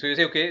wind speeds. So you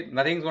say, okay,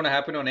 nothing's going to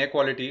happen on air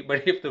quality,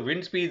 but if the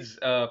wind speeds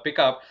pick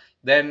up,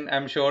 then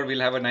I'm sure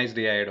we'll have a nice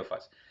day ahead of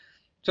us.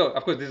 So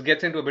of course, this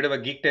gets into a bit of a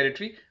geek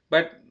territory,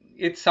 but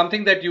it's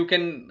something that you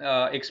can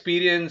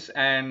experience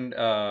and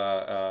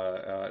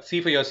see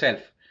for yourself,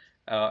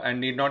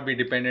 and need not be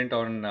dependent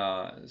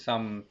on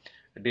some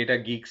data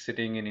geeks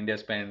sitting in India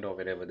Spend or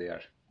wherever they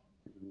are.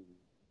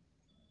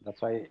 That's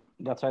why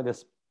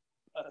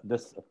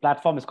this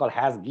platform is called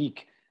Hasgeek.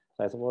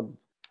 So I suppose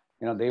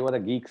they were the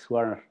geeks who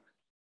are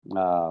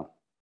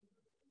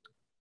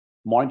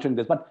monitoring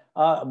this. But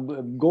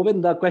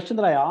Govind, the question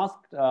that I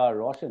asked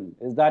Roshan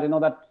is that,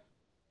 that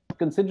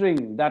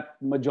considering that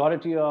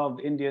majority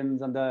of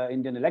Indians and the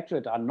Indian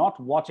electorate are not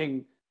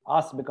watching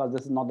us because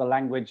this is not the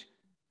language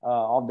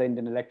of the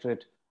Indian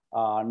electorate,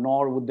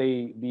 nor would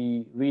they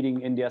be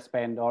reading India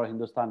Spend or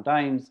Hindustan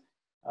Times,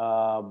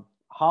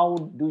 how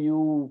do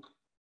you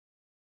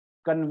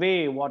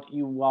convey what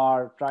you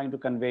are trying to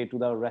convey to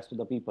the rest of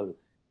the people?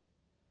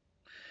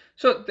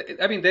 So,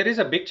 I mean, there is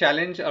a big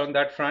challenge on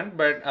that front,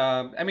 but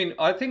I mean,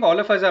 I think all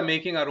of us are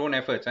making our own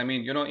efforts. I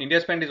mean,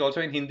 India Spend is also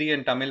in Hindi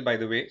and Tamil, by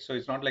the way, so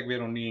it's not like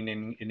we're only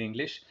in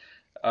English.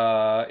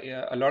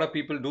 Yeah, a lot of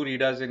people do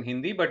read us in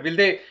Hindi, but will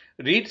they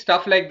read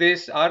stuff like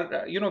this?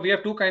 We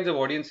have two kinds of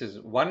audiences.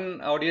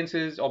 One audience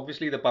is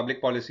obviously the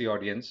public policy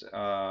audience,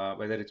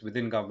 whether it's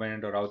within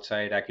government or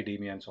outside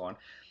academia and so on.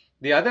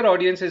 The other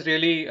audience is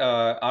really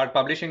our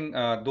publishing,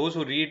 those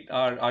who read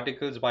our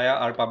articles via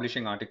our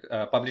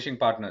publishing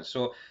partners.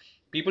 So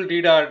people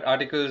read our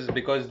articles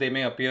because they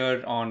may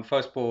appear on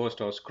First Post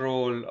or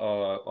Scroll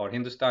or not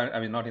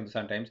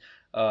Hindustan Times,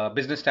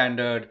 Business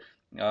Standard,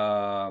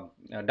 Dow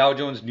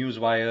Jones News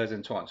Wires,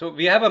 and so on. So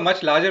we have a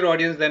much larger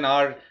audience than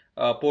our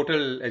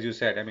portal, as you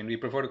said. I mean, we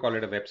prefer to call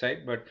it a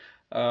website, but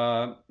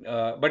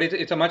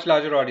it's a much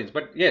larger audience.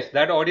 But yes,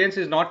 that audience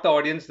is not the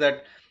audience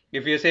that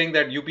if you're saying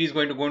that UP is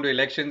going to go into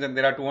elections and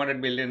there are 200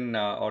 million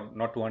or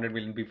not 200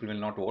 million people will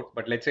not vote,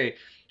 but let's say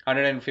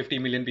 150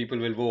 million people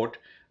will vote,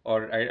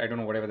 or I don't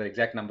know whatever the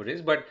exact number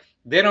is, but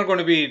they're not going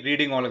to be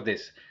reading all of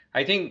this.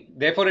 I think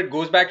therefore it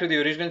goes back to the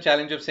original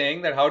challenge of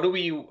saying that how do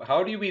we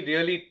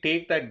really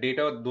take that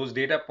data, those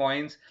data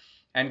points,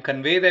 and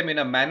convey them in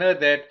a manner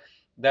that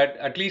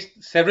at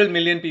least several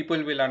million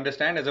people will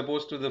understand, as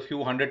opposed to the few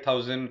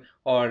 100,000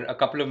 or a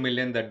couple of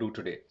million that do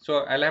today.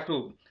 So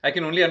I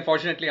can only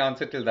unfortunately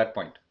answer till that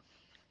point.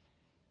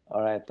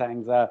 All right,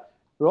 thanks.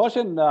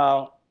 Roshan, we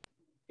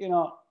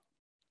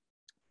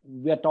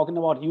are talking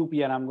about UP,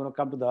 and I'm going to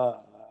come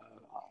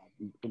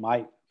to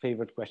my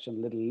favorite question a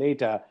little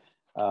later,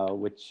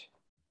 which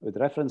with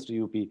reference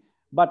to UP.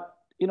 But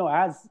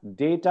as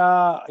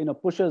data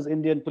pushes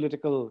Indian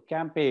political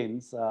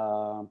campaigns,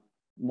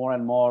 more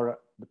and more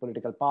the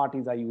political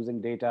parties are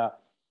using data,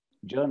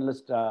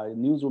 journalists,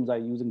 newsrooms are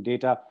using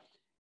data,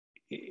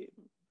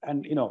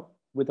 and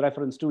with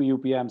reference to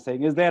UP, I'm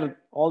saying, is there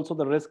also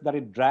the risk that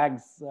it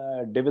drags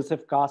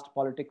divisive caste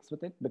politics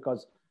with it?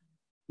 Because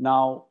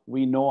now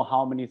we know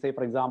how many, say,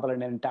 for example,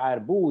 in an entire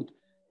booth,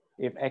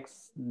 if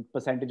X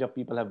percentage of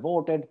people have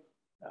voted,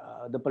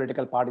 the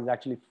political parties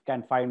actually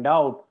can find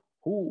out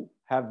who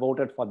have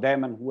voted for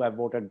them and who have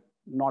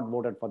not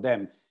voted for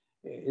them.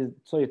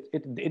 So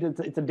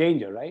it's a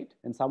danger, right,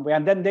 in some way.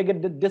 And then they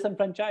get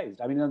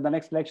disenfranchised. I mean, in the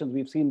next elections,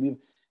 we've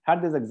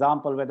had this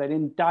example where the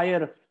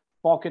entire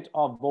pocket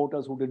of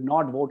voters who did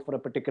not vote for a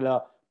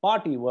particular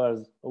party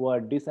were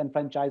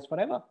disenfranchised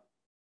forever.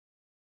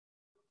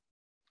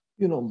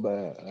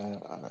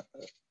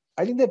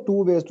 I think there are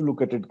two ways to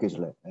look at it,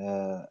 Kishla.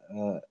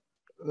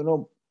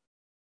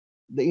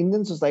 The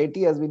Indian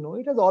society, as we know,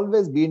 it has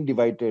always been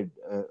divided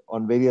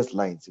on various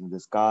lines.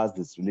 This caste,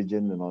 this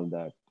religion, and all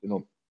that.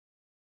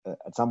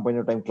 At some point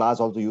in time, class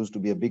also used to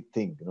be a big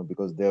thing,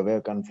 because there were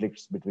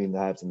conflicts between the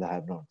haves and the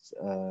have-nots.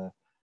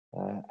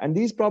 And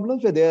these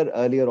problems were there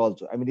earlier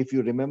also. I mean, if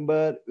you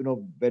remember,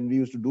 when we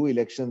used to do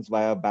elections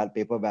via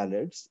paper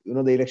ballots,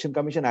 the Election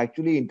Commission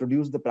actually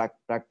introduced the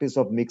practice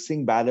of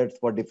mixing ballots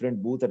for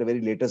different booths at a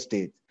very later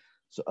stage.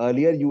 So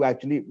earlier you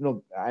actually,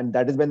 and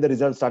that is when the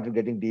results started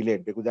getting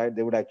delayed, because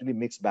they would actually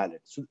mix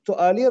ballots. So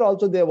earlier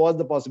also there was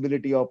the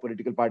possibility of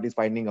political parties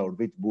finding out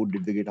which booth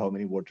did they get, how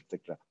many votes,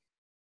 etc.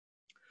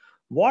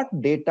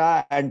 What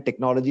data and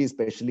technology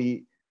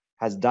especially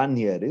has done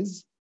here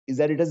is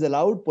that it has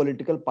allowed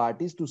political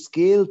parties to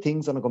scale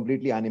things on a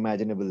completely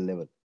unimaginable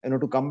level.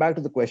 To come back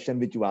to the question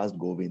which you asked,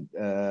 Govind,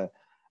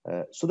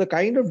 so the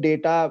kind of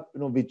data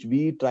which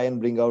we try and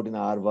bring out in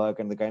our work,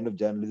 and the kind of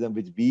journalism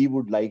which we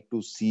would like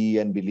to see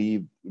and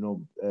believe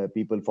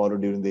people follow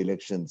during the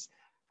elections,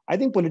 I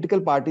think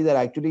political parties are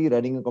actually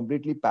running a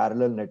completely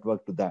parallel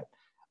network to that.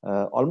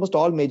 Almost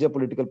all major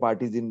political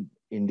parties in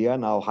India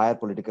now hire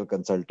political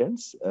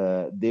consultants.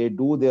 They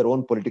do their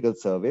own political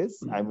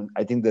surveys.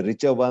 I think the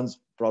richer ones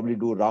probably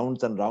do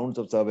rounds and rounds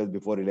of surveys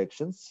before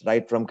elections,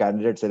 right from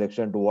candidate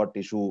selection to what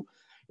issue.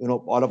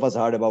 All of us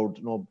heard about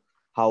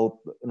how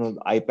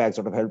IPAC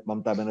sort of helped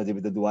Mamata Banerjee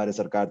with the Duare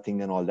Sarkar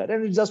thing and all that.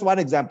 And it's just one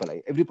example.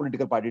 Every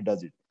political party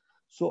does it.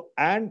 So,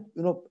 and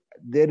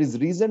there is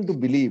reason to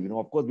believe,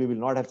 of course, we will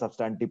not have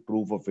substantive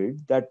proof of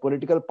it, that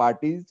political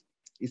parties,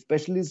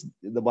 especially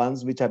the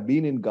ones which have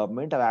been in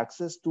government, have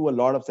access to a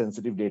lot of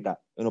sensitive data,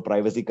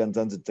 privacy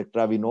concerns,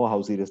 etc. We know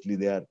how seriously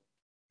they are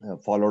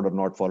followed or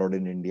not followed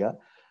in India.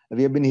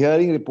 We have been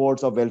hearing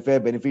reports of welfare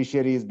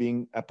beneficiaries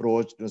being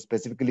approached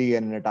specifically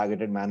and in a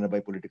targeted manner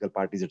by political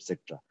parties,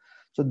 etc.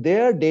 So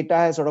their data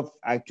has sort of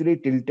actually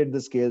tilted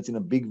the scales in a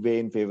big way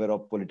in favor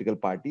of political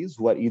parties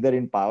who are either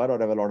in power or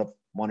have a lot of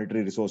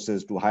monetary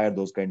resources to hire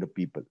those kind of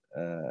people.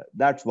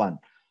 That's one.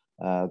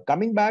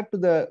 Coming back to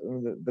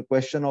the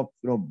question of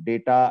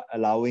data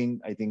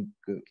allowing, I think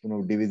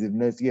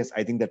divisiveness. Yes,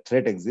 I think that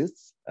threat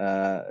exists.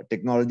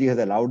 Technology has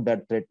allowed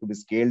that threat to be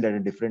scaled at a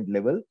different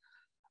level.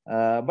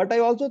 But I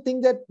also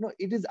think that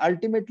it is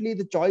ultimately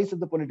the choice of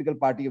the political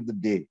party of the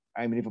day.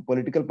 I mean, if a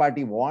political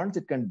party wants,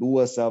 it can do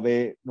a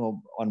survey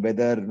on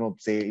whether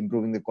say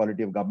improving the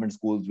quality of government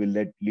schools will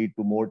lead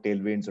to more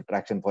tailwinds or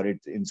traction for it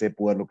in, say,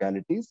 poor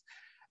localities.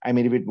 I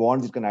mean, if it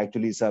wants, it can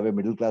actually survey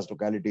middle-class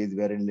localities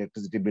where an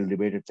electricity bill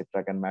rebate,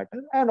 etc. can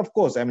matter. And of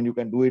course, I mean, you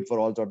can do it for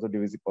all sorts of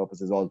divisive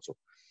purposes also.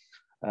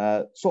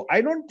 So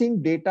I don't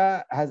think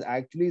data has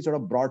actually sort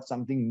of brought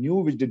something new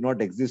which did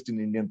not exist in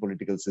Indian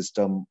political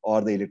system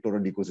or the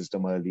electoral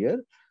ecosystem earlier.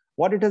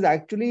 What it has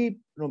actually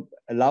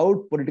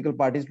allowed political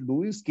parties to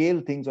do is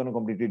scale things on a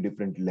completely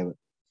different level.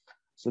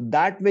 So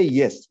that way,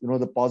 yes,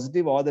 the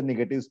positive or the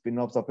negative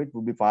spin-offs of it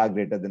would be far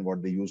greater than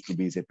what they used to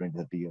be, say, 20,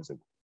 30 years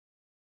ago.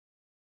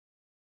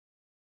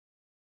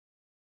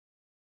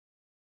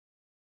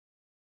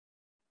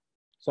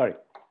 Sorry.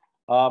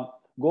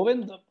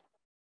 Govind,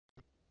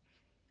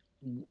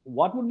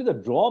 what would be the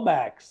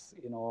drawbacks,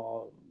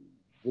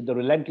 with the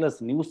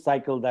relentless news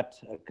cycle that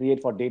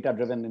create for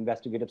data-driven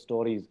investigative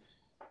stories?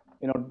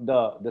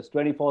 This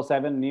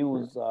 24/7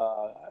 news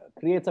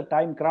creates a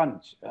time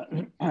crunch.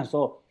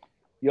 So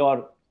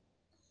your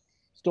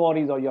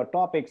stories or your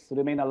topics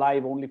remain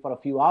alive only for a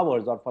few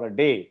hours or for a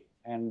day.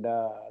 And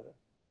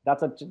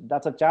that's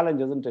a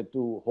challenge, isn't it,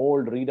 to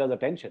hold readers'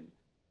 attention?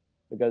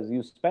 Because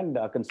you spend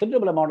a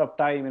considerable amount of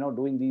time,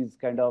 doing these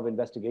kind of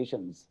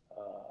investigations.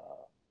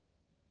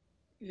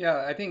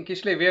 Yeah, I think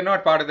Kishle, we are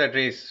not part of that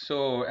race.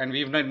 So, and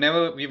we've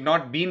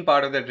not been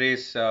part of that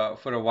race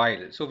for a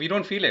while. So we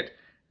don't feel it.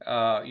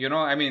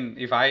 I mean,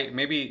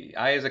 maybe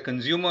I as a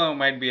consumer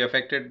might be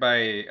affected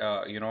by,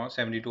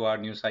 72-hour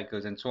news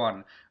cycles and so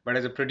on. But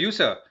as a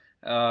producer,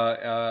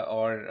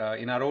 or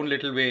in our own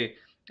little way,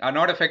 are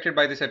not affected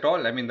by this at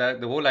all. I mean, the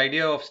whole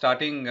idea of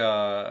starting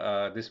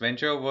this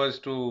venture was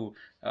to,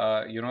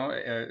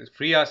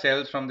 free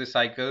ourselves from this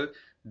cycle,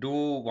 do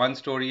one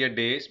story a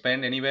day,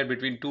 spend anywhere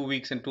between 2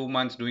 weeks and 2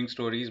 months doing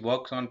stories,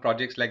 works on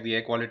projects like the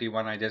air quality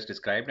one I just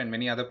described and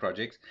many other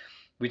projects,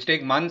 which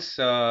take months,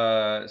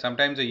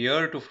 sometimes a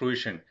year to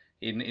fruition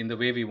in the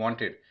way we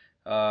wanted.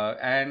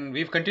 And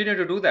we've continued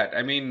to do that.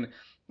 I mean,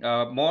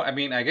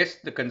 I guess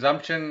the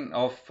consumption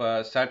of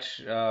such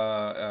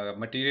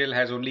material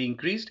has only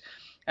increased.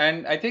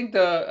 And I think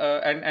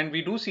and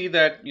we do see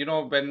that,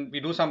 when we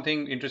do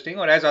something interesting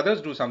or as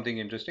others do something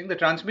interesting, the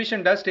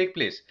transmission does take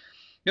place.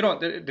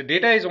 The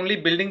data is only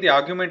building the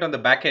argument on the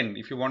back end,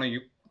 if you want to,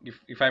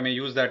 if I may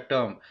use that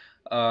term.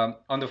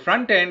 On the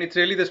front end, it's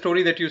really the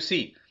story that you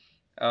see.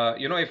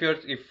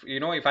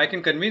 If I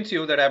can convince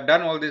you that I've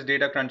done all this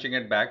data crunching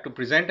at back to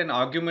present an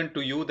argument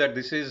to you that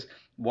this is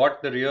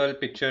what the real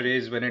picture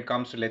is when it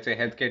comes to, let's say,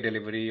 healthcare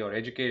delivery or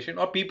education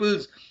or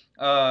people's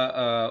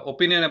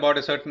opinion about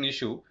a certain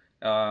issue,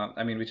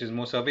 which is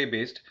more survey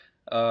based,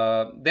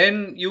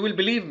 then you will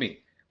believe me.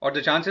 Or the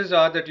chances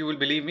are that you will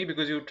believe me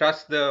because you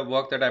trust the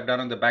work that I've done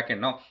on the back end.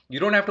 Now, you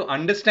don't have to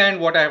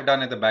understand what I have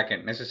done at the back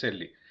end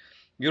necessarily.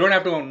 You don't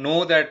have to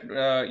know that,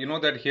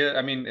 that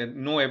here,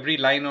 know every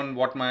line on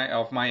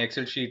of my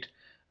Excel sheet,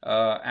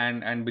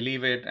 and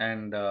believe it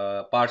and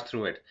parse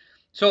through it.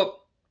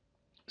 So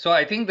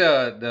I think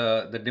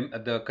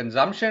the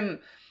consumption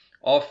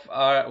of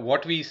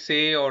what we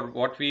say or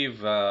what we've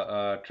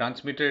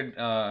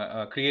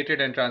created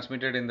and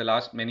transmitted in the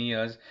last many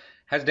years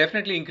has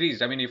definitely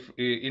increased. I mean, if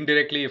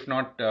indirectly, if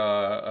not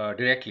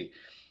directly.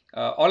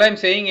 All I'm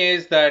saying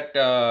is that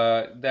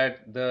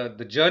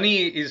the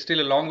journey is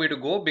still a long way to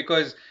go,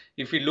 because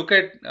if we look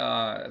at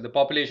the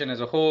population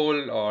as a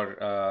whole, or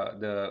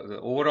the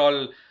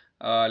overall,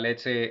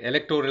 let's say,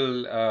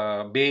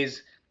 electoral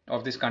base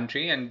of this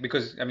country, and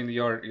because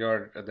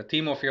the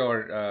theme of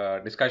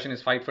your discussion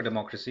is fight for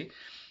democracy,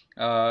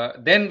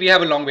 then we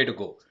have a long way to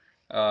go,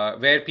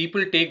 where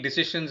people take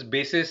decisions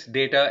basis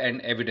data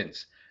and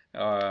evidence.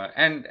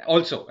 And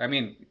also,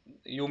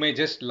 you may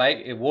just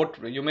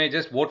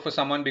vote for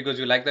someone because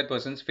you like that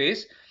person's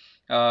face,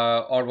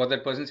 or what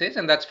that person says,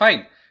 and that's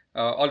fine.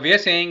 All we are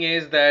saying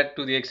is that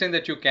to the extent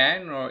that you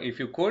can, or if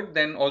you could,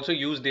 then also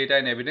use data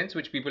and evidence,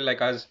 which people like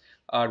us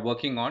are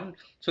working on,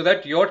 so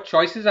that your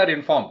choices are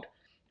informed,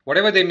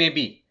 whatever they may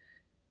be.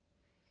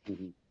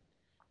 Mm-hmm.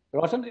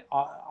 Roshan,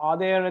 are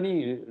there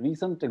any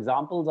recent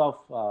examples of,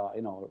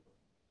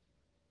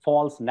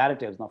 false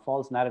narratives? Now,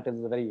 false narratives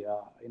is a very,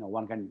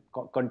 one can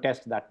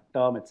contest that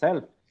term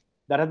itself,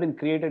 that has been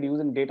created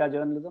using data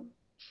journalism?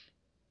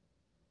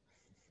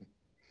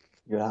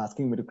 You're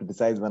asking me to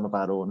criticize one of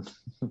our own.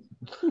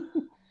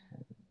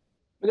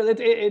 Because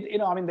it's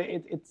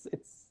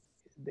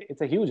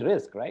a huge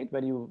risk, right?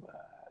 When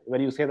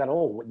you say that,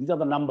 oh, these are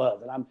the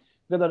numbers, and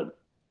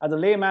as a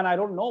layman, I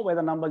don't know where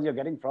the numbers you're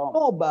getting from.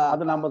 No,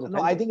 but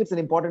I think it's an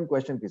important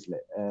question, Kisle.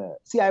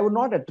 See, I would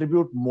not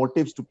attribute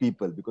motives to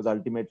people, because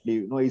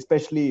ultimately,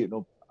 especially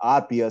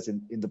our peers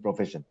in the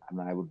profession,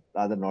 I would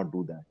rather not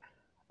do that.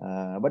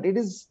 But it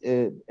is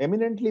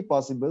eminently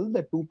possible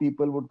that two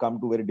people would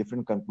come to very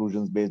different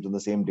conclusions based on the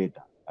same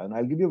data. And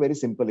I'll give you a very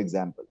simple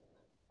example.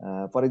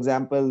 For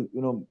example,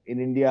 in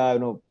India,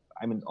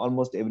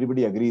 almost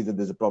everybody agrees that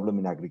there's a problem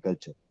in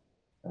agriculture.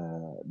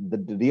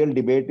 The real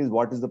debate is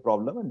what is the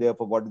problem, and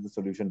therefore what is the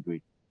solution to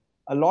it.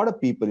 A lot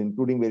of people,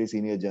 including very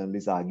senior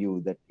journalists,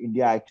 argue that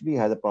India actually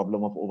has a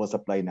problem of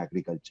oversupply in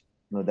agriculture.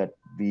 That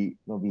we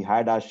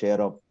had our share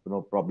of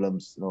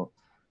problems,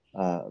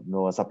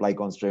 a supply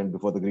constraint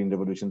before the Green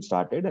Revolution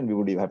started, and we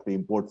would have to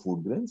import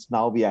food grains.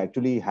 Now we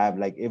actually have,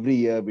 like, every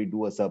year we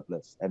do a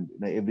surplus, and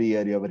every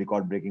year you have a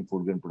record-breaking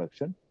food grain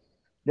production.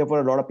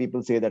 Therefore, a lot of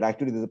people say that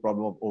actually there's a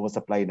problem of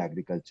oversupply in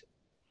agriculture.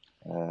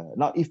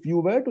 Now, if you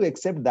were to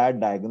accept that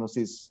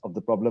diagnosis of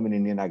the problem in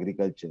Indian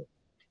agriculture,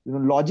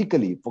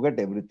 logically, forget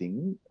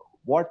everything.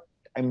 What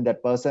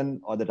that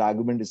person or that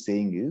argument is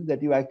saying is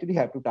that you actually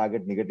have to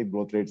target negative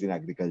growth rates in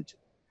agriculture.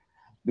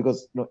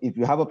 Because if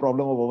you have a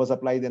problem of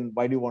oversupply, then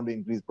why do you want to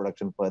increase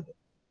production further?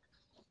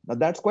 Now,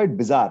 that's quite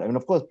bizarre.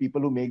 Of course,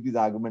 people who make these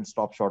arguments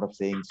stop short of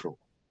saying so.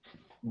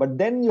 But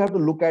then you have to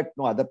look at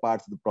other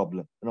parts of the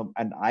problem.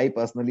 And I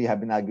personally have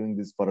been arguing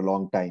this for a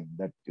long time,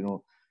 that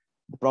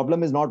the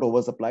problem is not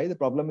oversupply. The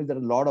problem is that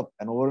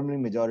an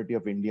overwhelming majority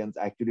of Indians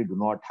actually do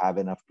not have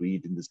enough to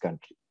eat in this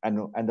country.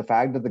 And the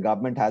fact that the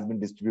government has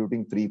been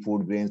distributing free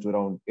food grains to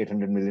around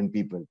 800 million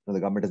people, the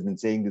government has been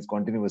saying this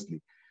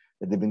continuously,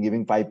 that they've been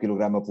giving 5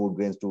 kilograms of food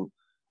grains to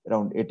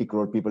around 80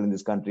 crore people in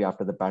this country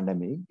after the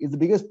pandemic, is the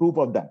biggest proof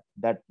of that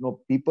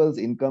people's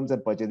incomes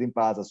and purchasing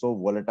powers are so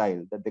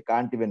volatile that they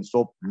can't even,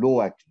 so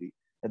low actually,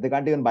 that they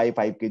can't even buy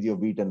 5 kg of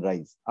wheat and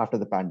rice after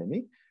the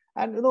pandemic.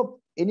 And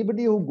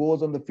anybody who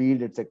goes on the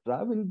field,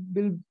 etc.,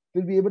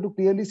 will be able to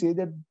clearly say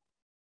that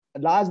a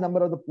large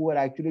number of the poor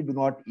actually do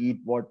not eat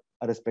what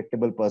a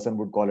respectable person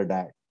would call a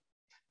diet.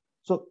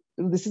 So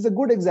this is a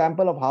good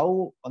example of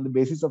how, on the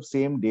basis of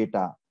same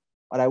data,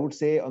 or I would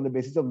say on the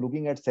basis of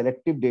looking at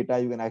selective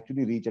data, you can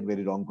actually reach at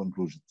very wrong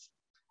conclusions.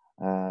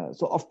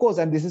 So of course,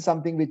 and this is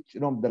something which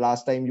the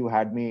last time you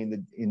had me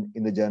in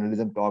the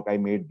journalism talk, I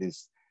made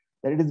this,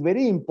 that it is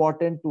very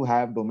important to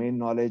have domain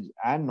knowledge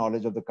and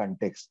knowledge of the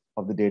context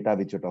of the data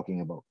which you're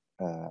talking about.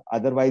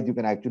 Otherwise, you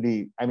can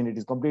actually, it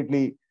is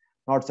completely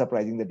not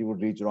surprising that you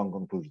would reach wrong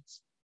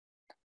conclusions.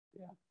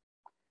 Yeah.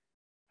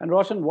 And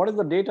Roshan, what is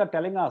the data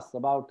telling us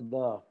about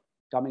the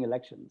coming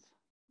elections?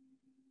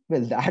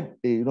 Well, that,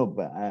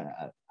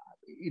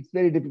 it's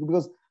very difficult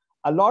because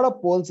a lot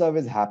of poll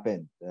surveys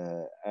happen.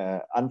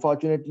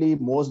 Unfortunately,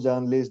 most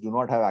journalists do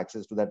not have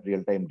access to that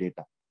real-time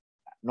data.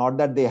 Not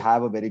that they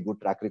have a very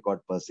good track record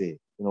per se,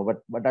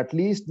 but at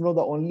least, the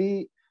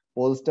only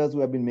pollsters who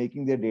have been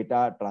making their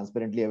data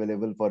transparently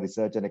available for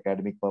research and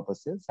academic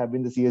purposes have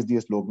been the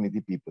CSDS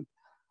Lokniti people.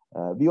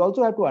 We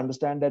also have to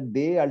understand that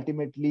they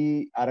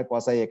ultimately are a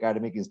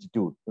quasi-academic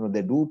institute.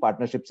 They do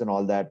partnerships and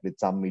all that with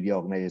some media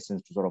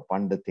organizations to sort of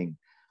fund the thing.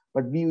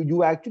 But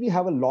you actually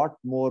have a lot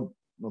more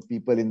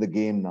people in the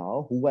game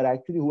now who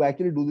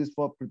actually do this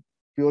for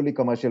purely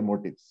commercial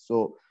motives.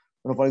 So,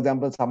 for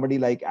example, somebody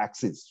like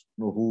Axis,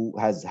 who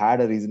has had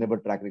a reasonable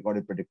track record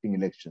in predicting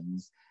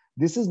elections,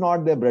 this is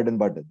not their bread and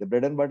butter. The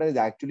bread and butter is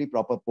actually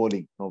proper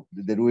polling.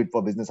 They do it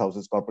for business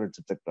houses, corporates,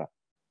 etc.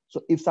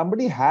 So if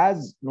somebody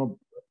has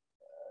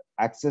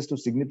access to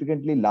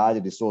significantly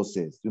large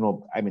resources,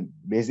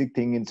 basic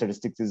thing in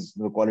statistics is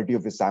the quality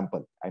of his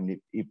sample.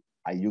 If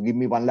you give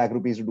me 1 lakh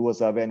rupees to do a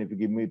survey, and if you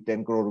give me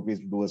 10 crore rupees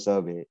to do a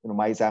survey,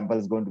 my sample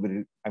is going to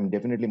be,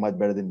 definitely much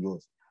better than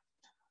yours.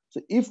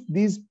 So if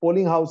these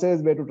polling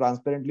houses were to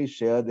transparently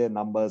share their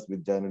numbers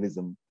with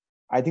journalism,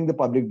 I think the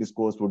public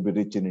discourse would be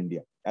rich in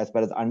India as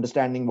far as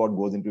understanding what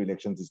goes into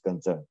elections is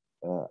concerned.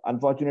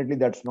 Unfortunately,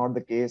 that's not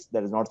the case.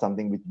 That is not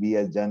something which we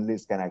as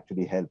journalists can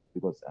actually help,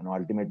 because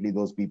ultimately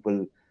those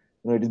people,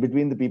 it is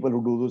between the people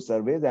who do those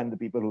surveys and the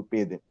people who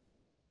pay them.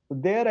 So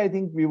there, I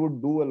think we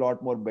would do a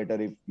lot more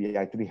better if we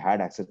actually had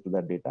access to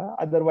that data.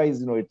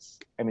 Otherwise,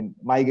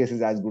 my guess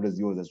is as good as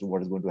yours as to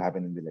what is going to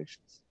happen in the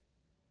elections.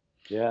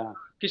 Yeah.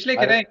 Kishle,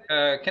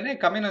 can I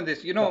come in on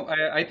this?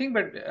 I think,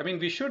 but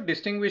we should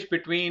distinguish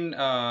between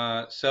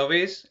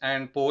surveys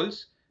and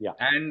polls, yeah,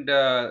 and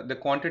the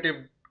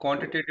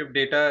quantitative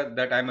data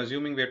that I'm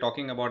assuming we're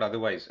talking about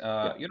otherwise.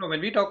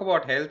 When we talk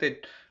about health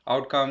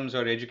outcomes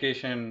or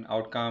education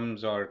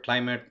outcomes or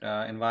climate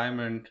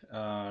environment,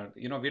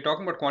 we're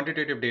talking about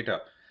quantitative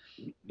data.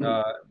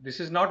 This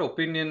is not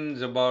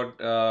opinions about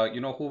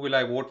who will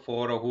I vote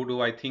for or who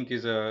do I think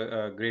is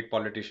a great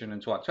politician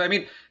and so on. So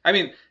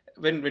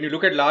when you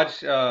look at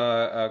large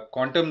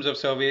quantums of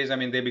surveys,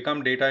 they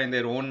become data in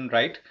their own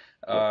right,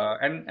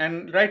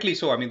 and rightly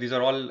so. These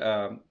are all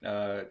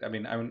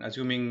I'm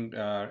assuming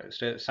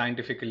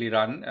scientifically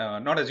run.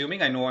 Not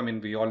assuming, I know.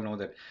 We all know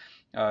that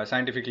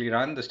scientifically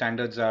run. The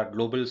standards are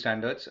global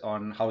standards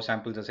on how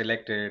samples are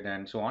selected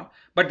and so on.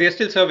 But they're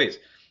still surveys.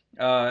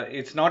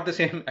 It's not the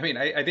same.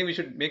 I think we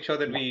should make sure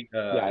that we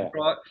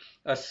draw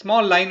a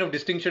small line of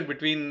distinction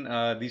between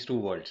these two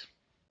worlds.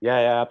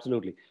 Yeah,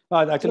 absolutely.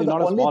 No, actually,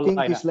 not a small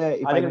line.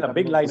 Kishle, I think it's a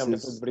big line of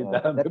difference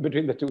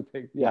between the two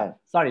things. Yeah.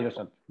 Sorry,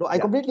 Roshan. No, I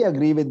completely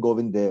agree with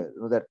Govind there.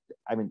 That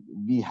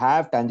we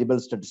have tangible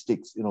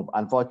statistics.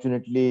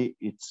 Unfortunately,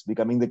 it's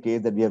becoming the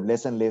case that we have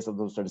less and less of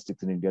those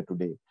statistics in India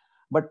today.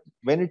 But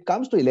when it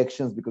comes to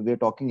elections, because we're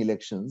talking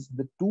elections,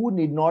 the two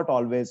need not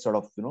always sort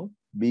of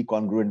be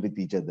congruent with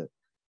each other.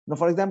 Now,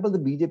 for example, the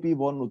BJP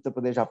won Uttar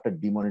Pradesh after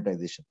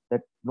demonetization.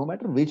 That no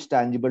matter which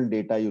tangible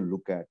data you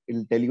look at,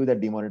 it'll tell you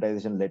that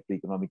demonetization led to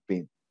economic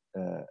pain.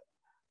 There,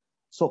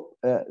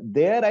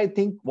 I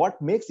think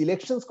what makes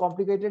elections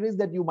complicated is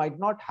that you might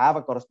not have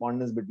a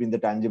correspondence between the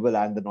tangible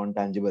and the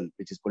non-tangible,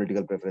 which is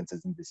political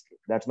preferences in this case.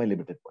 That's my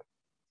limited point.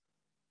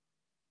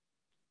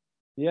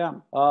 Yeah.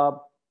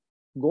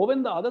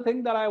 Govind, the other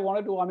thing that I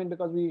wanted to,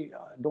 because we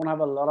don't have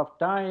a lot of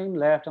time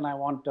left, and I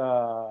want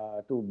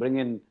to bring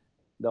in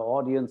the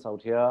audience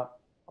out here.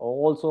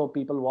 Also,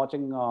 people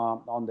watching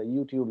on the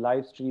YouTube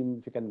live stream,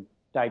 if you can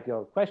type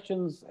your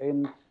questions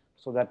in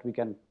so that we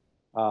can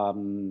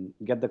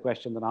get the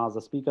questions and ask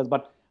the speakers.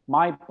 But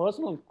my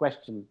personal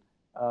question,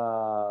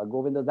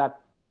 Govind, is that,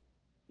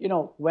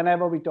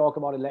 whenever we talk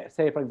about,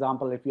 say, for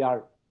example, if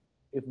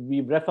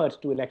we've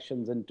referred to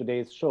elections in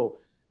today's show,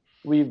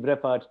 we've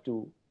referred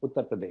to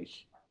Uttar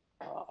Pradesh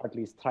at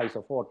least thrice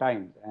or four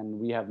times, and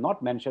we have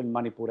not mentioned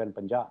Manipur and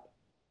Punjab.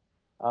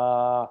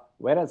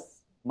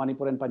 Whereas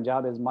Manipur and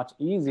Punjab is much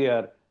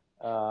easier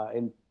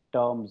in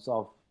terms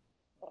of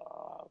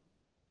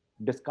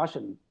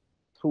discussion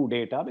through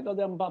data because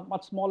they're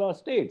much smaller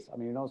states.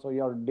 So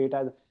your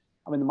data,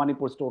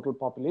 Manipur's total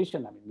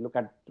population, look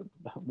at,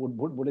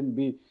 would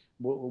be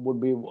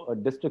a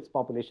district's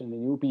population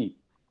in UP.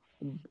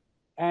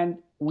 And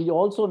we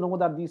also know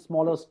that these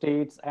smaller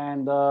states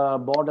and the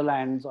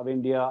borderlands of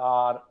India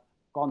are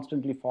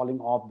constantly falling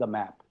off the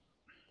map.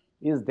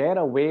 Is there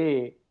a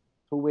way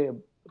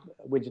through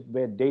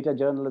where data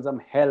journalism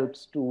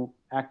helps to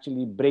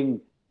actually bring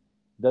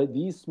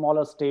these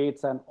smaller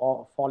states and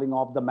falling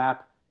off the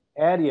map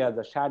areas,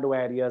 the shadow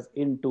areas,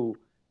 into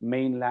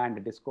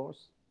mainland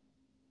discourse?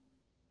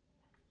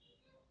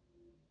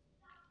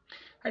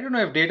 I don't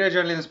know if data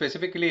journalism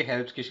specifically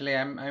helps, Kishale.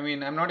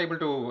 I'm not able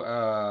to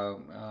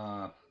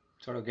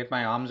sort of get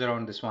my arms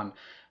around this one.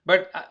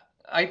 But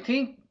I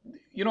think,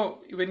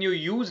 when you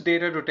use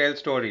data to tell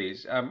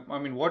stories,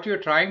 what you're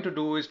trying to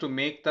do is to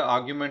make the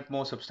argument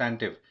more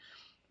substantive.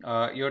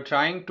 You're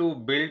trying to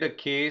build a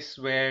case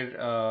where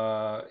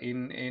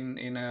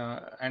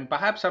and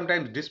perhaps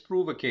sometimes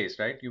disprove a case,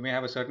 right? You may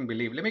have a certain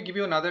belief. Let me give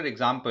you another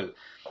example.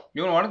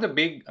 One of the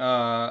big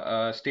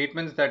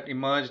statements that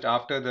emerged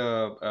after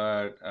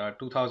the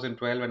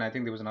 2012, and I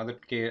think there was another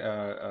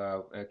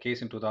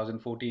case in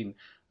 2014,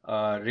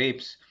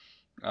 rapes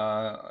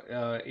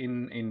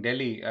in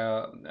Delhi.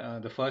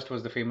 The first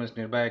was the famous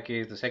Nirbhaya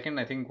case. The second,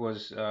 I think,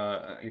 was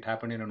it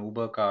happened in an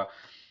Uber car.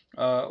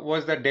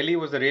 Was that Delhi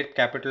was the rape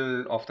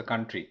capital of the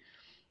country.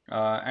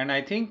 And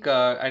I think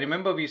I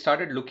remember we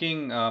started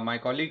looking, my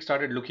colleagues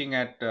started looking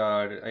at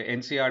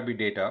NCRB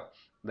data,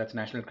 that's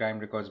National Crime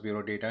Records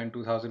Bureau data, in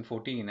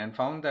 2014, and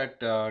found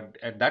that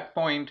at that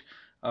point,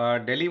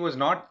 Delhi was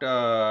not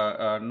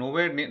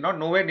nowhere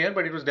near,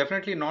 but it was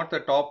definitely not the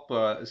top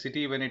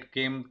city when it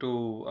came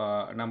to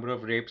number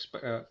of rapes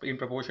in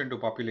proportion to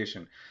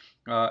population.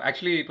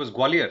 Actually, it was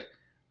Gwalior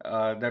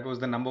that was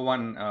the number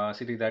one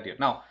city that year.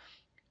 Now,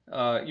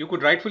 you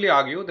could rightfully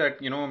argue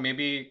that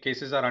maybe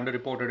cases are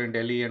underreported in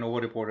Delhi and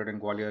overreported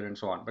in Gwalior and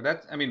so on. But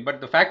but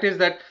the fact is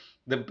that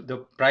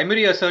the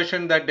primary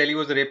assertion that Delhi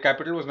was the rape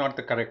capital was not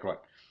the correct one.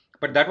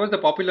 But that was the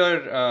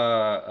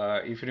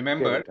popular, if you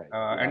remember,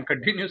 and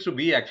continues to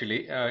be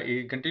actually.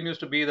 It continues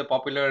to be the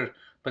popular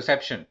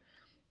perception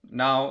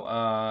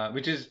now,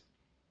 which is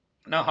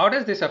now how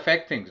does this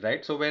affect things,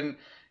 right? So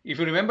if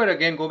you remember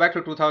again, go back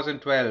to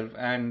 2012,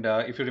 and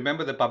if you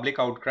remember the public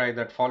outcry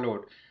that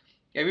followed.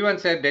 Everyone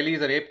said Delhi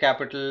is a rape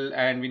capital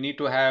and we need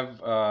to have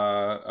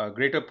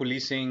greater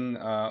policing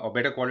or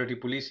better quality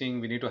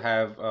policing. We need to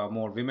have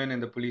more women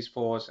in the police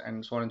force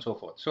and so on and so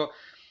forth. So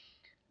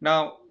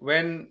now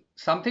when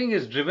something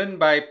is driven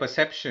by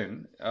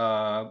perception,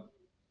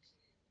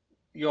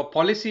 your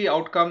policy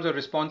outcomes or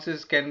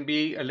responses can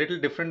be a little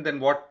different than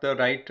what the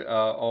right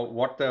or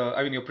what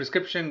your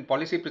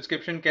policy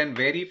prescription can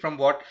vary from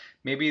what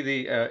maybe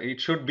it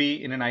should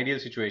be in an ideal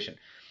situation.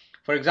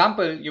 For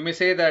example, you may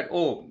say that,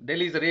 oh,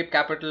 Delhi is the rape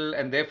capital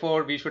and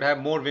therefore we should have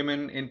more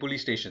women in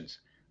police stations,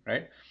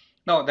 right?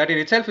 Now, that in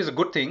itself is a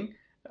good thing,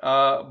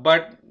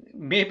 but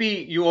maybe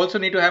you also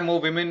need to have more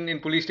women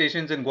in police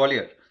stations in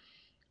Gwalior.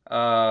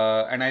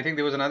 And I think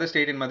there was another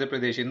state in Madhya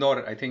Pradesh,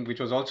 Indore, I think, which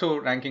was also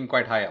ranking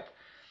quite high up.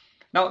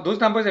 Now, those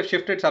numbers have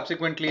shifted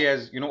subsequently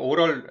as,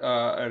 overall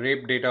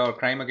rape data or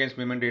crime against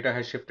women data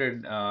has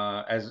shifted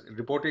as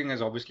reporting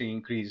has obviously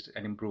increased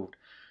and improved.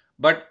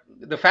 But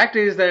the fact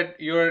is that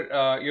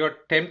you're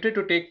tempted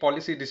to take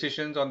policy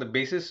decisions on the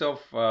basis of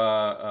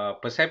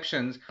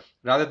perceptions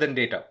rather than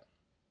data.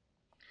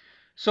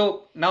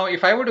 So now,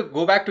 if I were to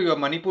go back to your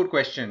Manipur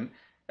question,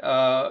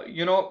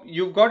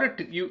 you've got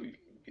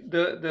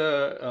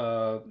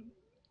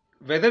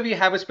whether we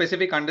have a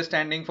specific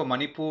understanding for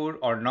Manipur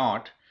or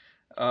not,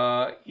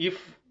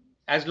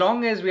 as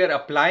long as we are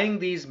applying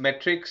these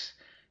metrics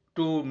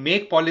to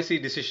make policy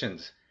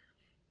decisions,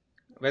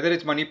 whether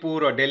it's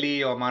Manipur or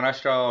Delhi or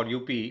Maharashtra or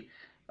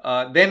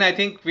UP, then I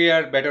think we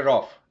are better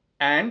off.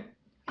 And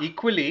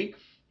equally,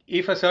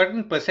 if a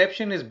certain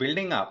perception is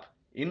building up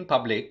in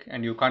public,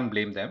 and you can't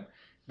blame them,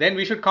 then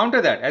we should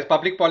counter that as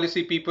public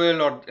policy people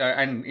or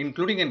and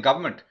including in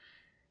government.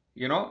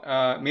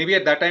 Maybe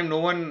at that time no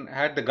one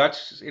had the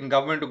guts in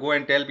government to go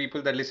and tell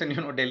people that, listen,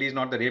 Delhi is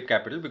not the rape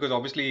capital, because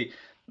obviously,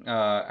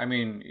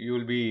 you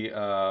will be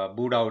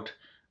booed out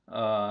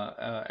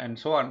and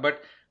so on.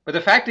 But the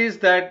fact is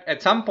that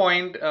at some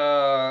point,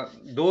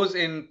 those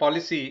in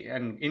policy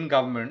and in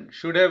government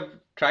should have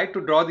tried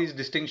to draw these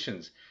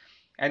distinctions.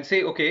 and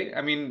say, okay,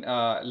 I mean,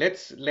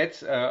 let's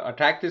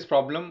attack this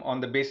problem on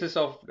the basis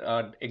of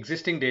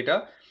existing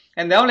data,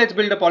 and now let's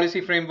build a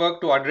policy framework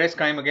to address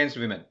crime against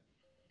women,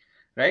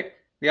 right?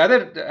 The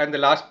other and the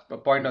last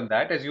point on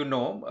that, as you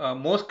know,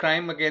 most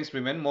crime against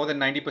women, more than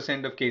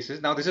 90% of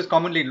cases, now this is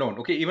commonly known,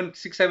 okay, even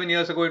 6-7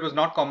 years ago it was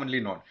not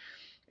commonly known,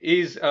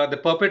 is the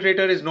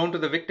perpetrator is known to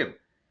the victim,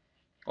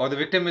 or the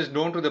victim is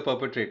known to the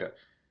perpetrator.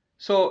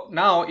 So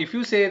now, if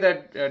you say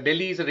that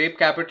Delhi is a rape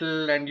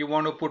capital and you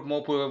want to put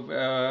more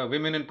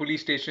women in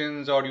police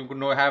stations, or you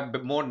could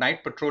have more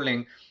night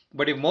patrolling,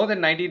 but if more than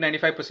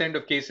 90-95%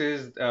 of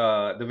cases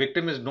the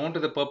victim is known to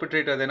the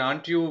perpetrator, then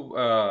aren't you,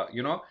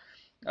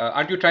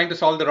 aren't you trying to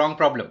solve the wrong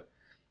problem?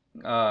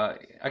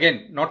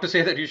 Again, not to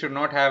say that you should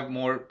not have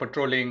more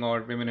patrolling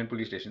or women in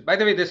police stations. By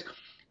the way, this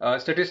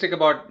statistic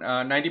about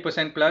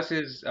 90% plus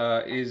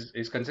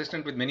is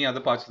consistent with many other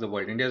parts of the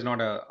world. India is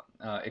not a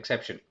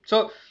exception.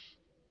 So,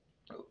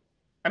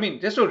 I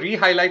mean, just to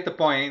re-highlight the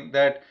point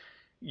that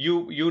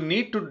you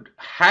need to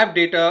have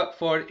data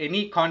for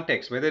any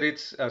context, whether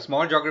it's a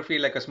small geography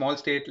like a small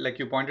state, like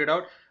you pointed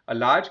out, a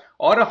large,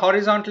 or a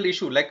horizontal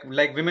issue like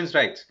women's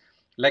rights,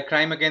 like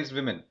crime against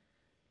women,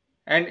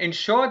 and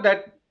ensure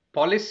that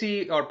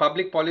policy or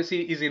public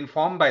policy is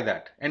informed by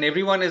that and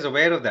everyone is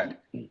aware of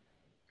that.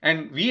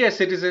 And we as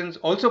citizens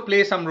also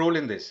play some role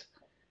in this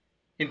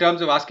in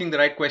terms of asking the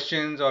right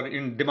questions or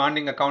in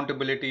demanding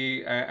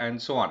accountability and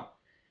so on.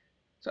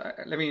 So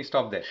let me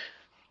stop there.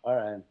 All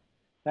right.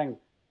 Thanks.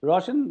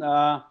 Roshan,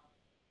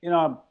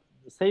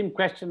 same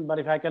question, but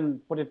if I can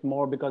put it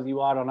more, because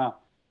you are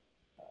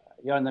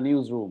you're in the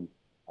newsroom,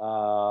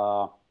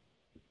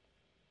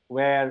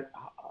 where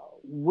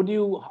would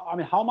you, I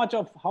mean, how much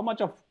of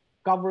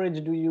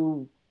coverage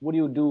would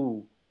you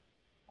do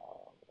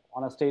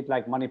on a state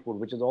like Manipur,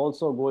 which is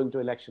also going to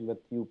election with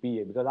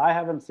UPA? Because I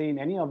haven't seen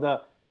any of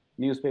the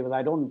newspapers.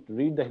 I don't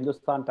read the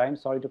Hindustan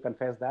Times, sorry to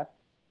confess that.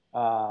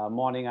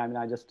 Morning, I mean,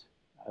 I just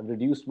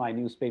reduced my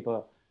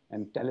newspaper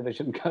and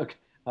television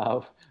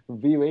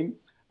viewing.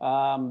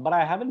 But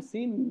I haven't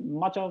seen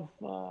much of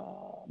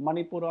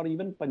Manipur or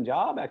even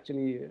Punjab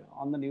actually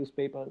on the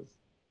newspapers.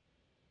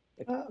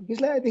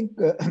 Gisla, I think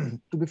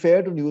to be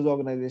fair to news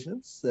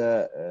organizations,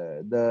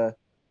 the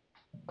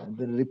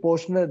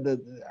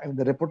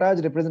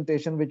reportage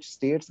representation which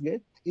states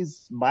get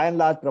is by and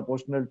large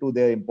proportional to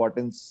their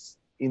importance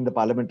in the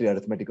parliamentary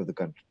arithmetic of the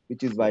country,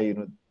 which is why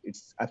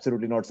it's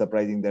absolutely not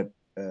surprising that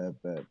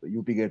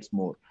UP gets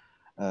more,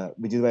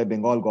 which is why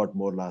Bengal got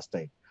more last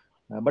time.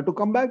 But to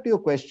come back to your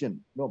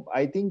question,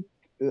 I think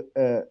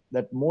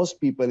that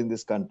most people in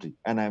this country,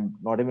 and I'm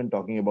not even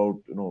talking about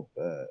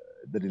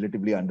the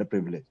relatively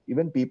underprivileged,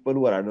 even people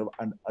who are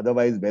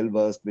otherwise well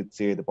versed with,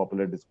 say, the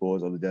popular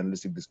discourse or the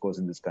journalistic discourse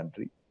in this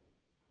country,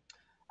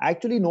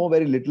 actually know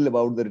very little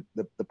about the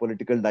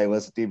political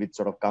diversity which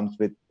sort of comes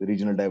with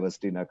regional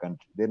diversity in our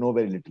country. They know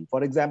very little.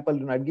 For example,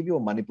 I'll give you a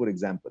Manipur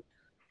example.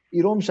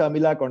 Irom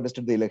Sharmila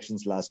contested the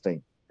elections last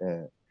time.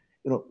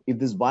 If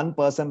there's one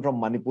person from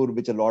Manipur,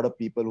 which a lot of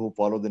people who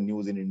follow the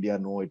news in India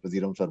know, it was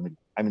Irom Sharmila.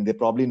 I mean, they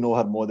probably know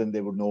her more than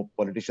they would know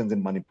politicians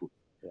in Manipur.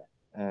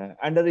 Yeah.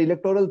 And her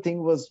electoral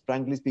thing was,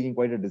 frankly speaking,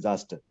 quite a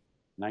disaster.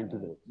 90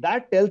 votes.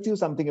 That tells you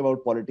something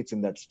about politics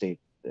in that state.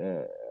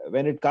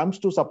 When it comes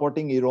to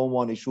supporting Irom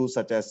on issues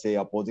such as, say,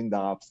 opposing the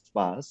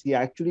AFSPAs, he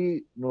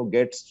actually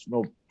gets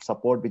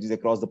support which is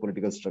across the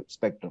political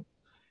spectrum.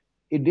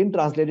 It didn't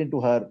translate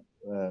into her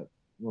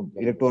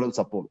electoral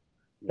support.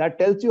 That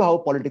tells you how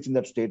politics in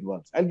that state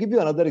works. I'll give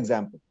you another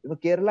example.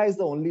 Kerala is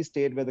the only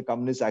state where the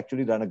communists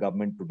actually run a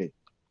government today.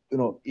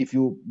 If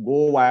you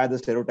go via the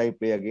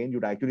stereotype way again,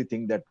 you'd actually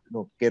think that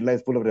Kerala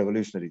is full of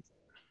revolutionaries.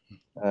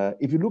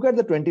 If you look at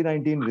the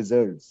 2019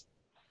 results,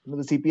 the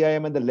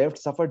CPIM and the left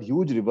suffered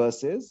huge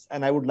reverses,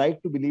 and I would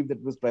like to believe that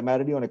it was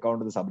primarily on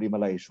account of the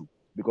Sabrimala issue,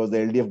 because the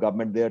LDF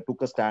government there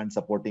took a stand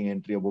supporting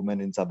entry of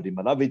women in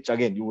Sabrimala, which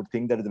again you would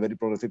think that is a very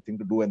progressive thing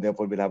to do, and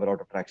therefore will have a lot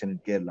of traction in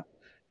Kerala.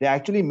 They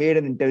actually made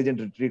an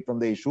intelligent retreat from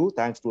the issue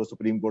thanks to a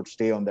Supreme Court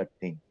stay on that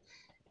thing.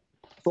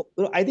 So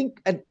I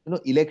think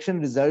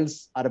election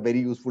results are a very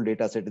useful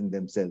data set in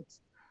themselves.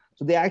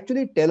 So they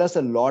actually tell us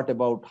a lot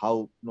about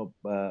how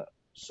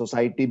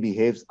society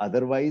behaves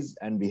otherwise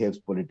and behaves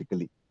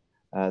politically.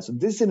 So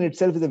this in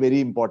itself is a very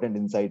important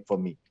insight for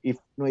me. If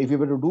you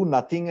were to do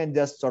nothing and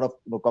just sort of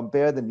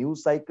compare the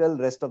news cycle,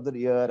 rest of the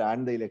year,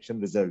 and the election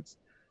results,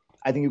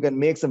 I think you can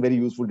make some very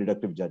useful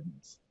deductive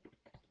judgments.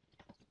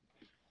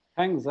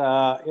 Thanks.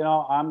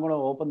 I'm going to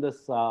open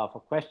this for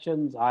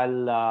questions. I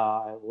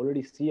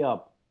already see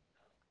a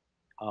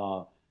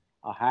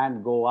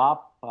hand go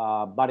up,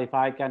 but if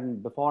I can,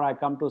 before I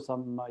come to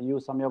you,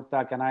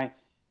 Samyukta, can I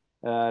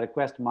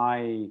request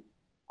my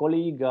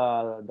colleague,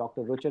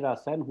 Dr.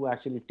 Ruchira Sen, who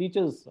actually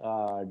teaches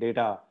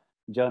data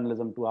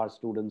journalism to our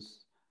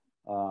students,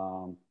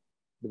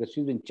 because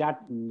she's been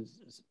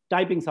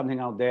typing something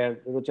out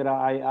there.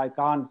 Ruchira, I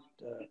can't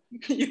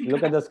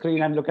look at the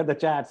screen and look at the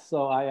chat,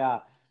 so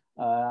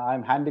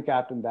I'm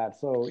handicapped in that.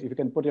 So if you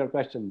can put your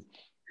questions.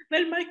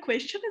 Well, my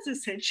question is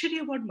essentially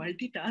about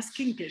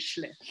multitasking,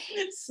 Gishle.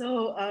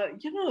 So,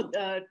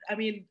 I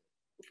mean,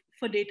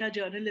 for data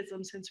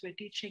journalism, since we're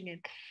teaching it.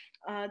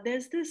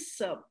 There's this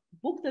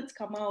book that's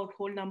come out,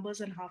 Whole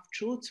Numbers and Half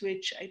Truths,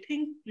 which I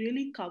think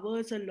really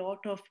covers a lot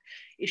of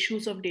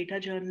issues of data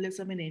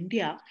journalism in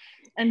India.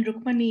 And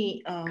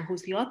Rukmani,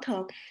 who's the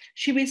author,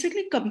 she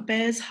basically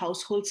compares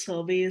household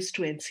surveys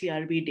to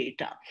NCRB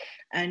data.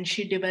 And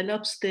she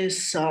develops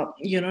this,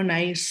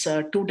 nice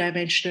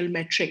two-dimensional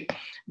metric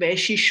where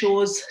she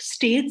shows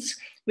states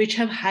which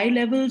have high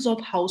levels of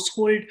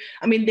household.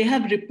 I mean, they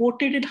have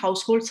reported in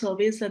household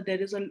surveys that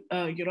there is a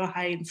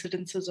high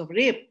incidences of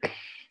rape,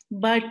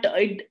 but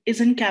it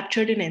isn't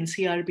captured in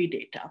NCRB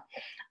data.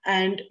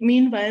 And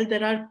meanwhile,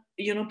 there are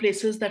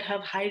places that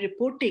have high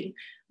reporting,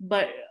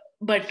 but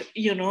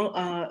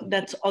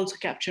that's also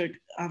captured.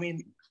 I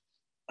mean,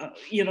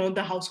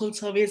 the household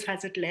surveys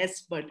has it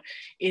less, but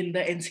in the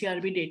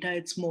NCRB data,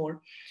 it's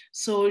more.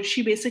 So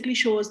she basically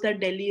shows that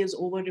Delhi is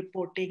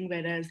over-reporting,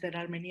 whereas there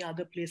are many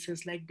other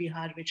places like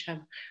Bihar which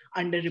have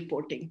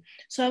under-reporting.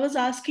 So I was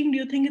asking, do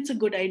you think it's a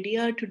good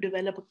idea to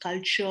develop a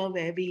culture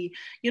where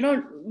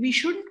we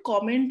shouldn't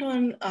comment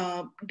on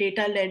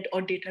data-led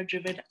or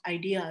data-driven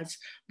ideas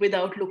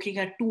without looking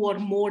at two or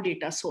more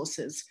data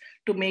sources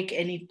to make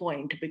any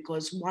point,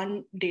 because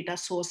one data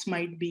source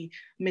might be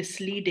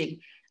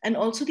misleading. And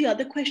also the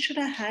other question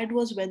I had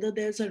was whether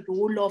there's a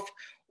role of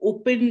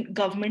open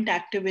government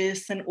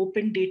activists and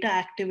open data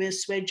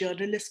activists where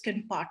journalists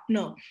can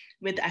partner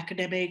with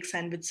academics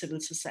and with civil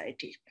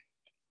society.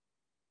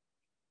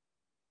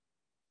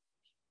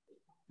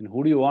 And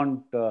who do you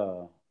want,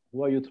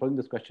 who are you throwing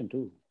this question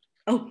to?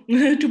 Oh,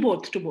 to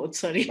both,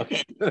 sorry.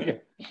 Okay.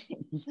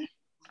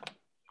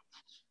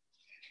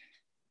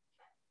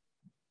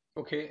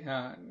 Okay.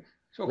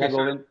 Okay. Yeah,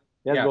 Govind.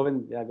 Yes, yeah.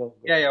 Govind. Yeah, go.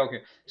 Yeah,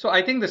 okay. So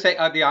I think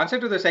the answer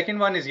to the second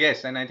one is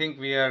yes, and I think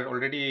we are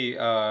already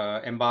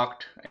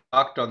embarked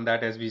on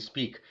that as we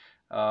speak.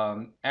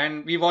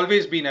 And we've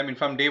always been, I mean,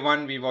 from day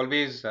one, we've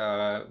always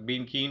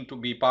been keen to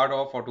be part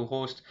of or to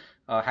host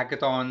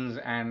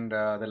hackathons and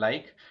the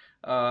like.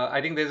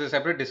 I think there's a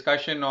separate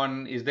discussion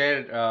on is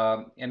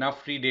there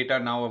enough free data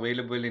now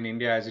available in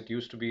India as it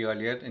used to be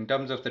earlier in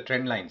terms of the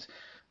trend lines.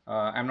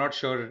 I'm not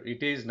sure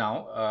it is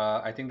now.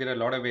 I think there are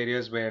a lot of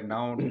areas where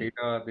now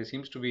data, there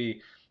seems to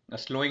be a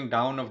slowing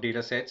down of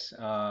data sets,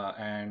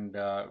 and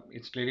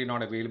it's clearly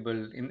not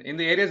available in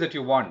the areas that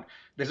you want.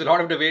 There's a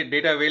lot of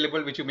data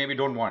available which you maybe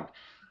don't want.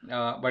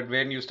 But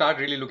when you start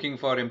really looking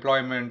for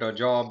employment or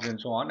jobs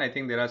and so on, I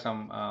think there are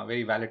some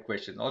very valid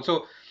questions.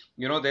 Also,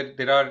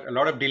 there are a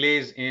lot of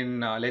delays in,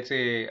 let's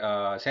say,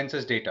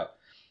 census data.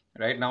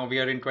 Right now, we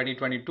are in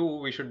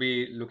 2022. We should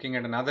be looking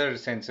at another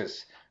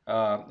census.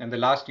 And the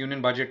last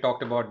union budget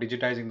talked about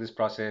digitizing this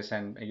process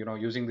and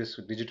using this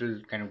digital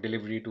kind of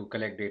delivery to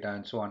collect data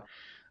and so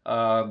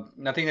on.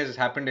 Nothing has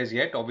happened as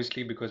yet,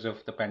 obviously because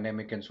of the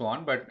pandemic and so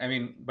on. But I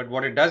mean, but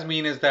what it does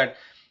mean is that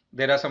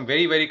there are some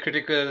very, very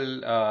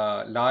critical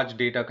large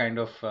data kind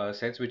of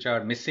sets which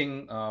are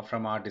missing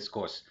from our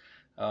discourse,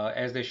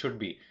 as they should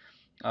be.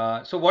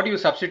 So what do you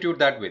substitute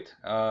that with?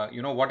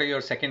 What are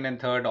your second and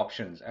third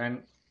options?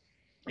 And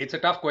it's a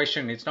tough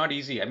question. It's not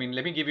easy. I mean,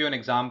 let me give you an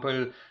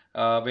example.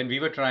 When we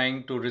were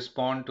trying to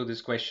respond to this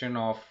question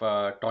of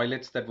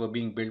toilets that were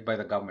being built by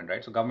the government,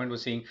 right? So government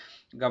was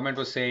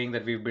saying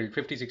that we've built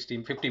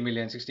 50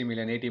 million, 60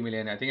 million, 80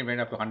 million. I think it went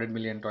up to 100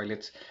 million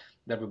toilets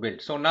that were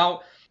built. So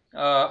now,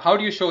 how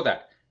do you show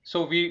that?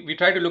 So we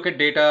tried to look at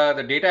data.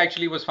 The data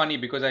actually was funny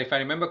because if I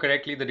remember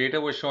correctly, the data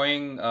was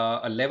showing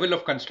a level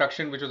of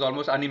construction which was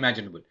almost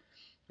unimaginable,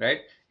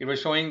 right? It was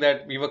showing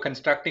that we were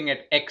constructing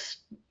at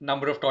X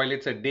number of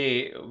toilets a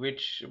day,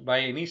 which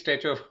by any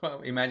stretch of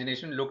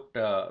imagination looked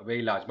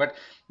very large. But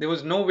there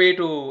was no way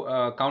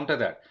to counter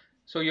that.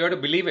 So you had to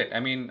believe it. I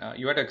mean,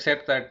 you had to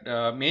accept that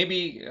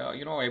maybe,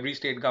 every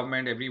state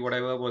government, every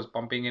whatever was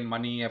pumping in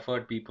money,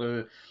 effort,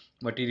 people,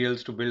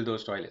 materials to build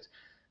those toilets.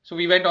 So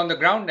we went on the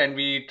ground and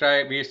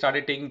we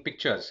started taking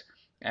pictures.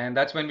 And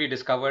that's when we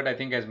discovered, I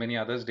think as many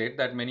others did,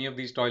 that many of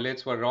these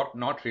toilets were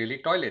not really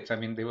toilets. I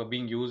mean, they were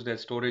being used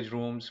as storage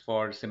rooms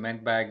for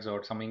cement bags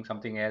or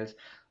something else,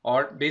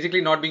 or basically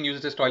not being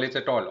used as toilets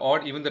at all.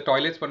 Or even the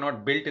toilets were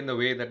not built in the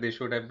way that they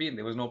should have been.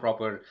 There was no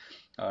proper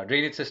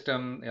drainage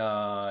system.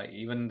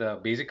 Even the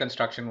basic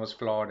construction was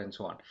flawed and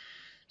so on.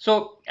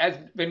 So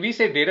when we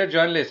say data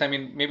journalists, I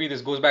mean, maybe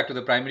this goes back to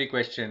the primary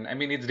question. I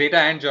mean, it's data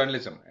and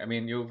journalism. I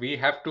mean, we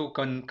have to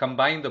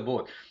combine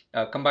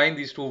combine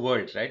these two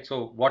worlds, right?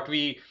 So what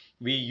we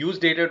use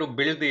data to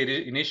build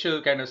the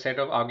initial kind of set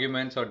of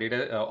arguments or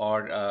data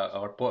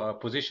or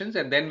positions,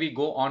 and then we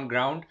go on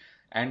ground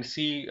and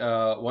see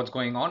what's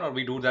going on, or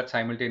we do that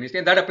simultaneously.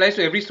 And that applies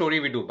to every story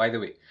we do, by the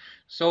way.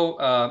 So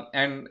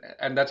and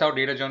that's how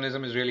data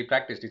journalism is really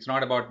practiced. It's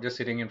not about just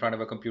sitting in front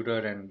of a computer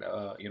and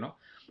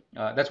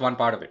that's one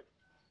part of it.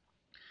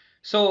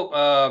 So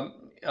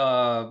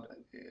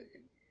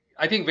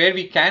I think where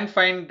we can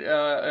find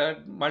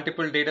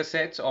multiple data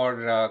sets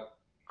or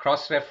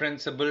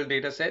cross-referenceable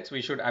data sets,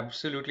 we should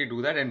absolutely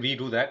do that, and we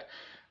do that.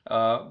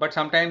 But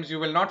sometimes you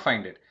will not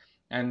find it.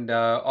 And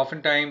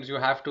oftentimes you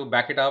have to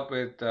back it up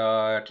with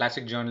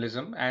classic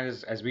journalism,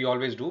 as we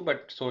always do,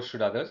 but so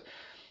should others.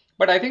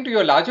 But I think to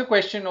your larger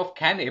question of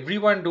can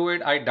everyone do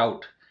it, I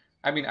doubt.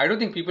 I mean, I don't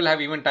think people have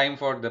even time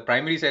for the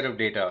primary set of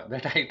data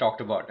that I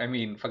talked about. I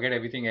mean, forget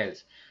everything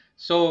else.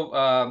 So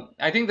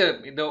I think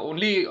the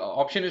only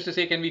option is to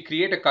say, can we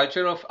create a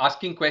culture of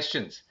asking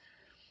questions?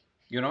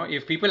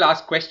 If people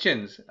ask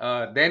questions,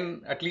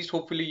 then at least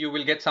hopefully you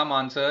will get some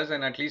answers,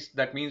 and at least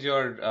that means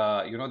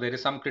there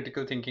is some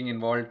critical thinking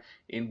involved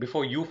in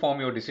before you form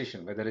your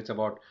decision, whether it's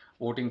about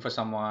voting for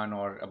someone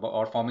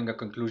or forming a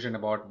conclusion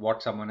about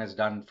what someone has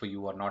done for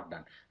you or not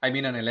done. I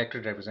mean, an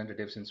elected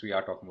representative, since we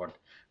are talking about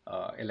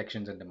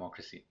elections and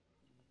democracy.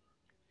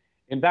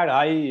 In fact,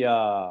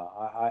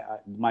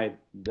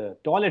 the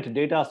toilet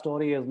data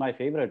story is my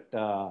favorite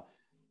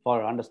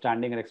for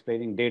understanding and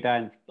explaining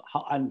data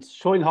and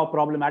showing how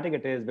problematic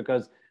it is,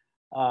 because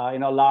a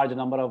large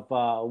number of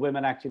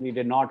women actually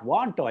did not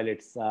want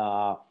toilets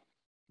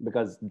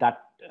because that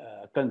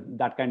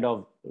kind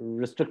of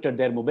restricted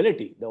their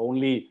mobility. The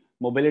only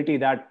mobility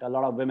that a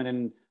lot of women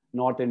in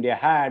North India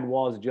had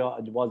was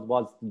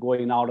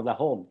going out of the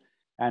home,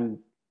 and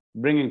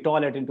bringing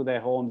toilet into their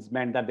homes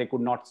meant that they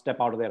could not step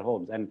out of their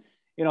homes. And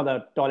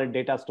the toilet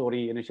data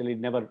story initially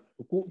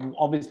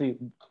obviously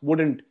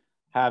wouldn't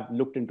have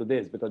looked into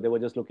this, because they were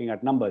just looking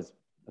at numbers.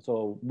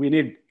 So we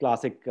need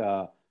classic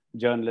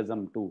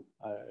journalism to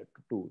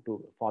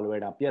follow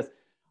it up. Yes,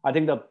 I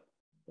think the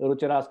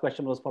Ruchira's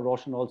question was for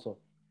Roshan also.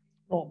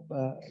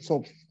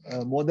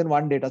 More than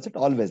one data set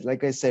always.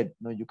 Like I said,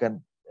 you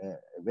can.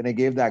 When I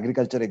gave the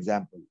agriculture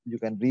example, you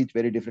can reach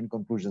very different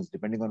conclusions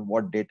depending on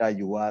what data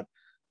you are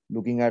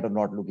looking at or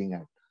not looking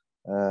at.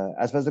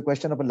 As far as the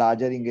question of a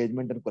larger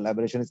engagement and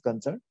collaboration is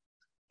concerned,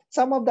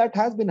 some of that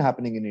has been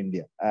happening in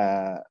India.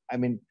 I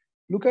mean,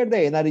 look at the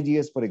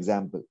NREGS, for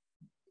example.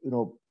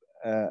 When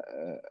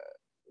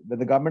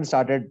the government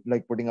started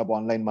putting up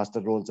online muster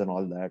rolls and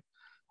all that,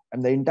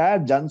 and the entire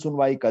Jan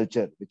Sunwai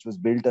culture, which was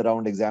built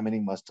around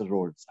examining muster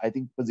rolls, I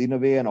think was in a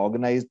way an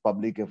organized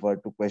public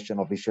effort to question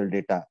official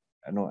data.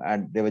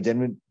 And there were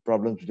genuine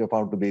problems which were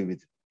found to be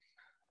with.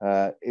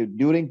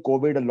 During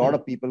COVID, a lot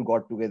of people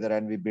got together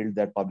and we built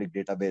that public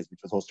database,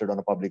 which was hosted on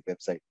a public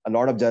website. A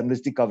lot of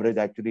journalistic coverage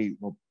actually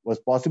was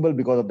possible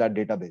because of that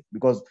database,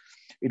 because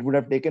it would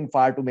have taken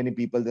far too many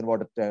people than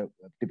what a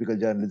typical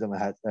journalism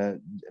has,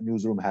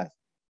 newsroom has.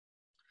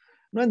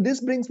 And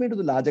this brings me to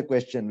the larger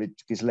question,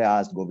 which Kisle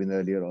asked Govind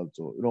earlier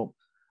also.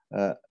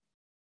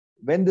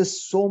 When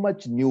there's so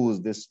much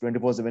news, this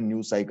 24/7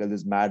 news cycle,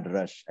 this mad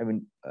rush, I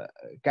mean,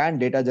 can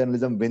data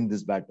journalism win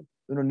this battle?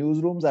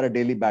 Newsrooms are a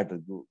daily battle.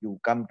 You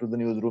come to the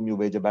newsroom, you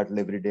wage a battle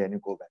every day, and you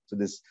go back. So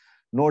there's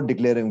no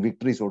declaring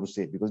victory, so to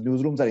say, because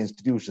newsrooms are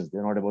institutions.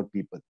 They're not about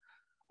people.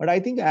 But I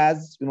think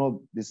as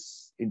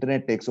this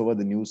internet takes over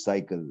the news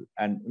cycle,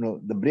 and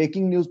the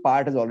breaking news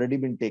part has already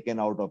been taken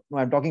out of.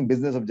 I'm talking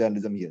business of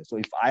journalism here. So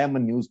if I am a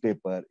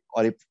newspaper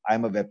or if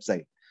I'm a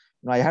website,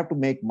 I have to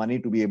make money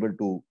to be able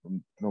to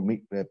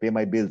pay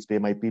my bills, pay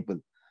my people.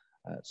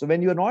 So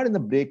when you're not in the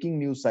breaking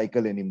news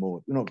cycle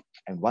anymore,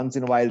 and once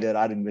in a while there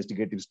are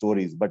investigative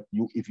stories, but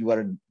if you are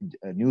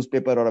a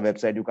newspaper or a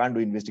website, you can't do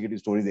investigative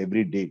stories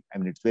every day. I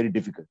mean, it's very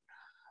difficult.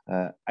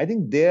 I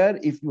think there,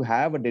 if you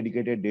have a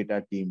dedicated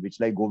data team, which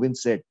like Govind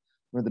said,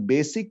 the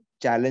basic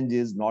challenge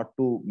is not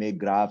to make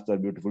graphs or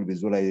beautiful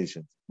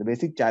visualizations. The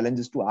basic challenge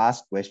is to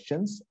ask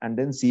questions and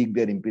then seek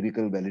their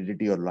empirical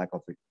validity or lack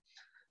of it.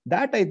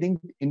 That, I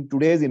think, in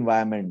today's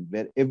environment,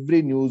 where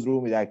every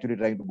newsroom is actually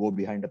trying to go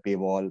behind a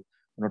paywall,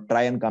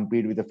 try and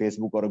compete with a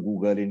Facebook or a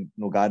Google in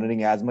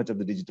garnering as much of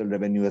the digital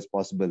revenue as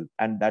possible.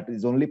 And that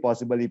is only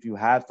possible if you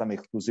have some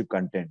exclusive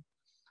content.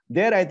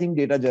 There, I think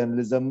data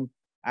journalism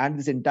and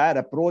this entire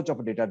approach of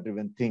a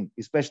data-driven thing,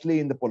 especially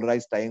in the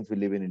polarized times we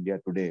live in India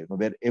today,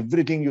 where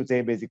everything you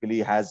say basically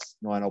has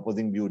an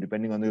opposing view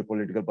depending on your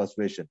political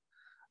persuasion,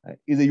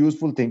 is a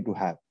useful thing to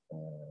have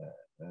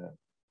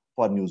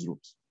for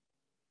newsrooms.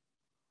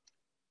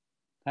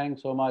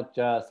 Thanks so much.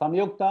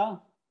 Samyukta?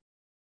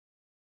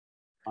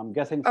 I'm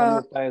guessing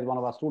Samyukta is one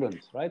of our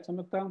students, right,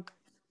 Samyukta?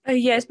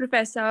 Yes,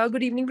 Professor.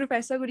 Good evening,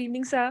 Professor. Good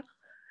evening, sir.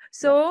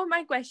 So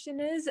my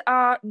question is,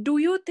 do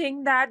you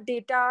think that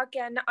data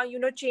can,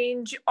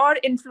 change or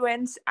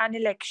influence an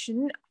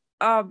election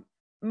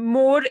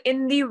more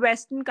in the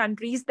Western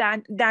countries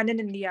than in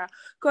India?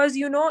 Because,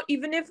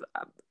 even if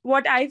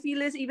what I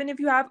feel is, even if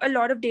you have a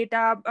lot of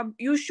data,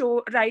 you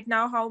show right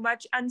now how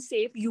much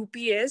unsafe UP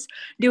is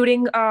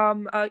during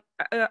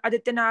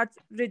Adityanath's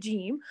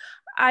regime.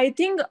 I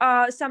think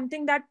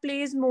something that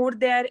plays more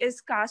there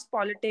is caste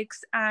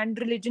politics and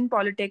religion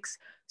politics.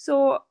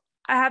 So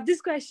I have this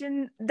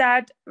question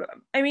that,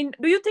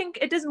 do you think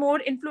it is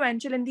more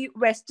influential in the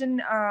Western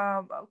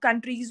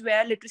countries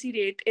where literacy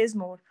rate is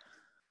more?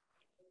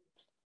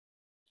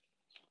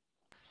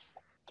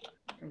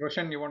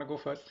 Roshan, you want to go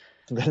first?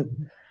 Well,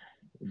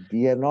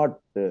 we have not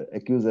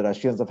accused the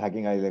Russians of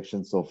hacking our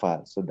elections so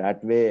far. So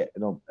that way,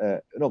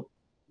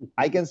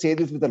 I can say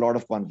this with a lot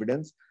of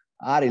confidence.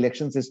 Our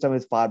election system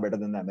is far better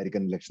than the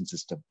American election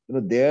system.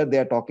 There they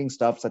are talking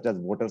stuff such as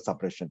voter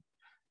suppression.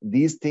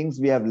 These things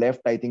we have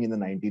left, I think, in the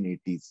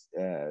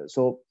 1980s.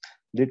 So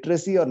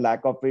literacy or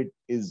lack of it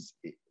is,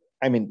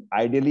 I mean,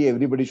 ideally,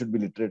 everybody should be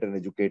literate and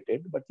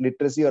educated, but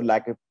literacy or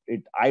lack of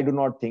it, I do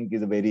not think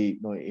is a very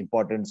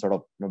important sort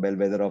of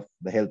bellwether of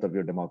the health of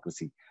your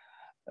democracy.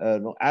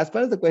 No, as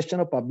far as the question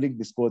of public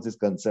discourse is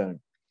concerned,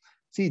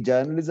 see,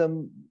 journalists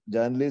and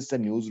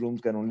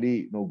newsrooms can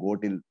only go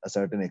till a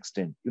certain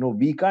extent.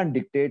 We can't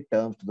dictate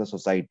terms to the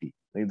society.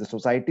 If the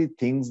society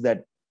thinks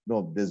that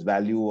there's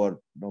value or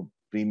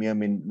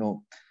premium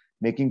in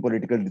making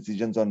political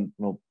decisions on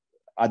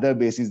other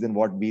bases than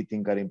what we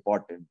think are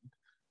important,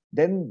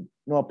 then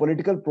a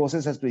political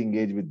process has to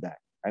engage with that.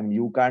 I mean,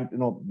 you can't.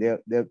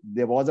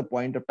 There was a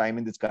point of time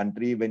in this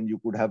country when you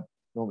could have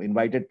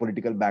invited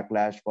political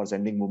backlash for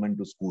sending women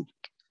to school.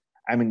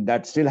 I mean,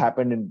 that still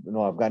happened in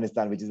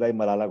Afghanistan, which is why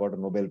Malala got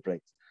a Nobel Prize.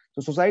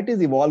 So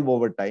societies evolve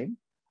over time.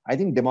 I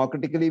think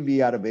democratically,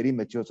 we are a very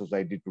mature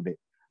society today.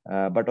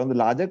 But on the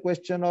larger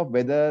question of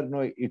whether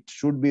it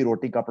should be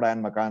roti, kapda,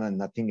 and makan and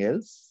nothing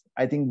else,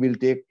 I think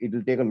it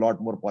will take a lot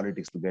more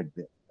politics to get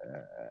there.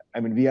 I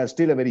mean, we are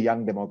still a very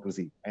young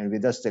democracy, and we're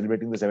just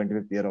celebrating the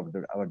 75th year of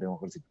our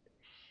democracy.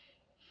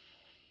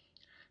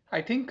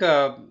 I think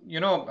when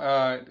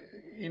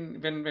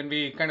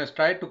we kind of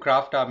tried to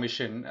craft our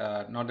mission,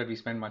 not that we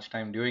spent much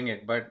time doing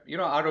it, but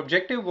our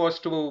objective was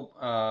to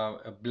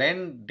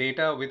blend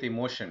data with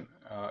emotion.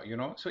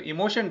 So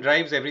emotion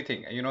drives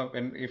everything.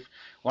 When if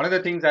one of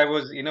the things I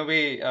was in a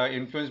way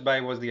influenced by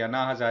was the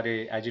Anna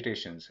Hazare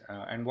agitations,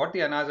 and what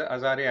the Anna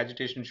Hazare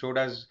agitation showed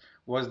us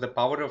was the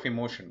power of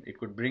emotion. It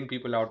could bring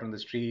people out on the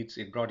streets.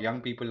 It brought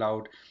young people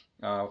out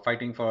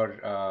fighting for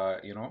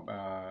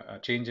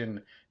change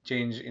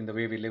in the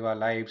way we live our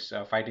lives,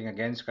 fighting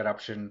against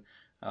corruption,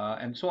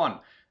 and so on.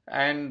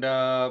 And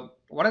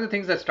one of the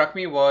things that struck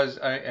me was,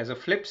 as a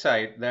flip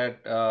side, that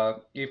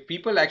if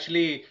people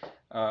actually,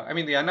 I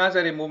mean, the Anna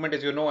Hazare movement,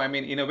 as you know, I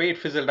mean, in a way it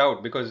fizzled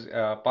out because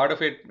part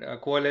of it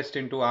coalesced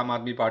into Aam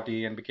Aadmi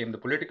Party and became the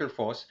political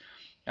force,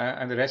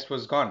 and the rest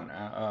was gone,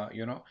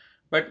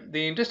 But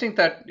the interesting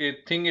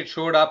thing it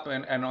showed up,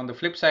 and on the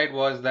flip side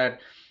was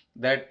that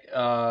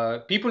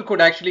people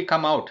could actually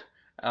come out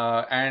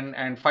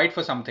and fight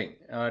for something.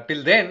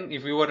 Till then,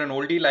 if you were an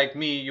oldie like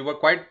me, you were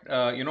quite,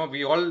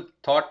 we all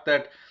thought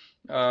that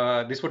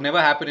this would never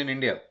happen in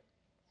India.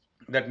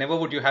 That never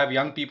would you have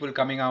young people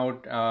coming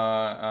out,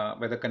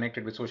 whether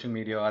connected with social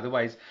media or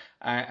otherwise,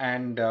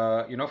 and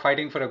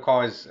fighting for a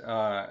cause.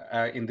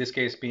 In this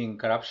case, being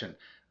corruption,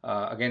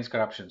 against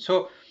corruption.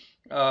 So.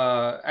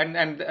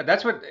 And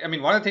that's what I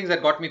mean. One of the things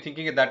that got me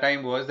thinking at that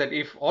time was that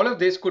if all of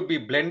this could be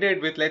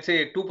blended with, let's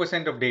say,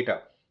 2% of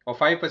data or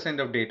 5%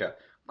 of data,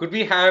 could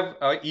we have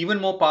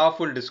even more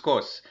powerful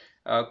discourse?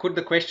 Could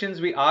the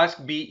questions we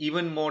ask be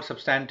even more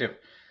substantive?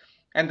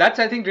 And that's,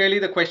 I think, really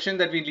the question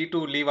that we need to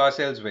leave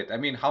ourselves with. I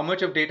mean, how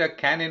much of data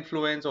can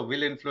influence or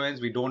will influence,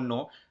 we don't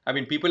know. I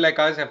mean, people like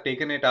us have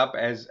taken it up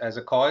as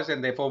a cause,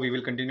 and therefore we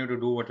will continue to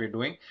do what we're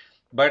doing.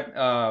 But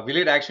will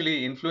it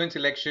actually influence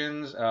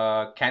elections?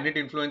 Can it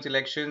influence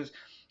elections?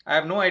 I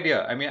have no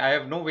idea. I mean, I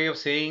have no way of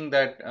saying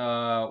that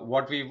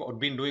what we've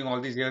been doing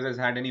all these years has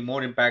had any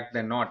more impact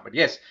than not. But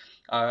yes,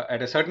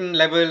 at a certain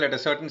level, at a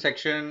certain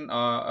section,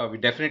 we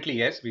definitely,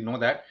 yes, we know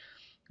that.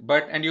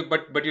 But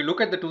you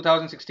look at the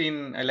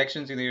 2016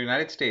 elections in the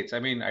United States. I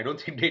mean, I don't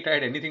think data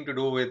had anything to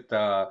do with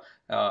the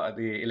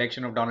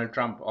election of Donald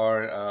Trump,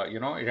 or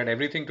it had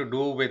everything to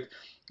do with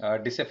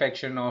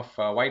disaffection of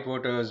white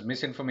voters,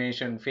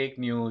 misinformation, fake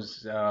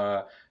news,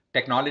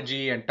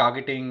 technology, and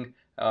targeting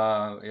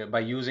by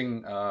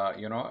using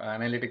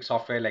analytic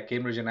software like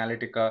Cambridge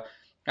Analytica.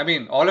 I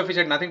mean, all of which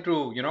had nothing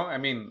to, I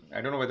mean, I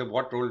don't know whether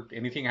what role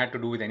anything had to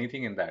do with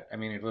anything in that. I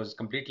mean, it was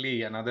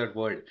completely another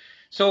world.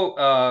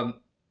 So.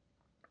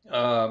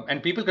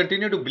 And people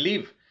continue to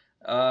believe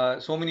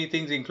so many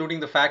things, including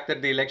the fact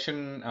that the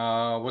election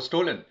was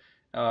stolen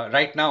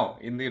right now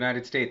in the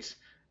United States,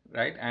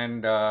 right?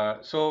 And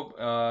so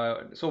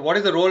what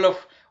is the role of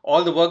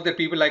all the work that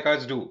people like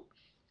us do?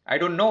 I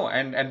don't know,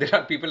 and there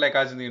are people like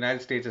us in the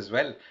United States as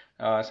well,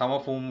 some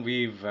of whom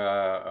we've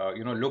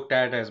looked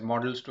at as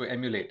models to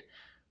emulate.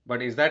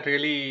 But is that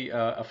really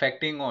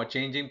affecting or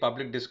changing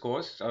public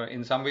discourse?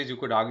 In some ways, you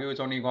could argue it's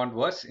only gone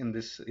worse in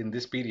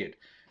this period,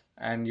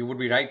 and you would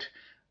be right.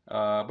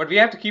 But we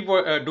have to keep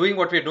doing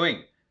what we're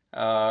doing,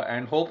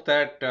 and hope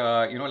that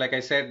like I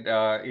said,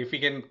 if we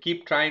can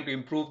keep trying to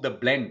improve the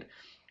blend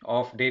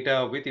of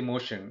data with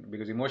emotion,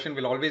 because emotion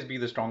will always be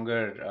the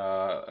stronger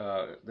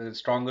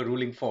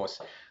ruling force.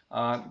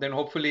 Then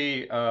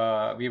hopefully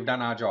we've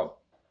done our job.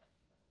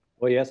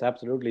 Oh yes,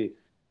 absolutely.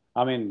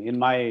 I mean, in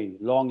my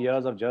long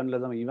years of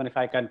journalism, even if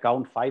I can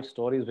count 5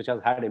 stories which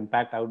has had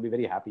impact, I would be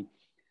very happy.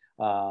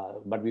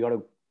 But we got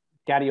to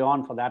carry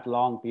on for that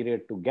long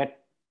period to get,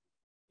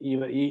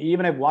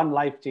 even if one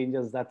life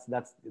changes,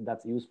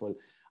 that's useful.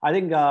 I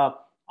think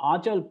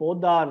Achal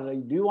Poddar,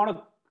 do you want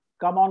to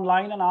come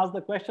online and ask the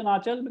question,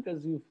 Achal,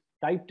 because you've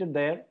typed it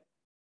there?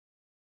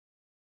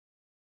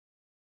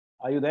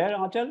 Are you there,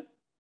 Achal?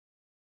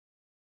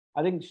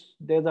 I think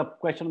there's a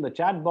question in the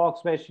chat box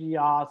where she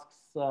asks,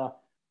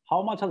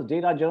 how much has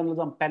data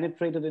journalism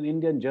penetrated in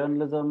Indian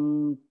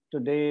journalism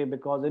today?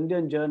 Because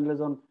Indian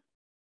journalism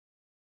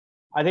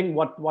I think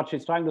what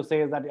she's trying to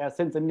say is that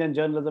since Indian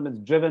journalism is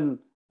driven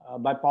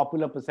by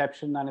popular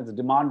perception and it's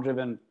demand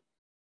driven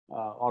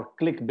or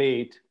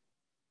clickbait,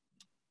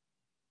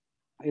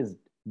 is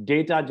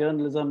data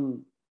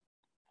journalism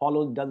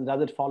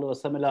does it follow a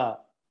similar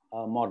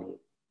model?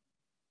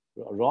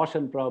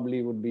 Roshan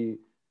probably would be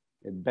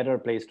a better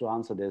place to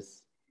answer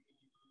this.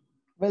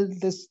 Well,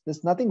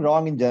 there's nothing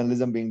wrong in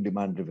journalism being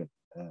demand driven.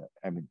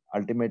 I mean,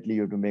 ultimately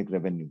you have to make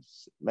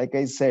revenues. Like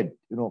I said,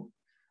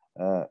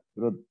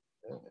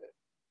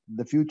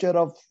 the future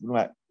of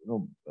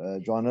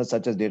genres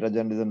such as data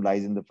journalism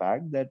lies in the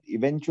fact that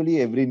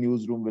eventually every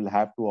newsroom will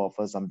have to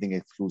offer something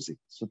exclusive.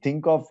 So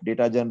think of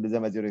data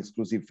journalism as your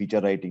exclusive feature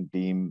writing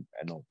team,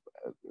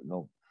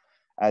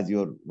 as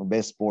your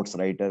best sports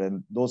writer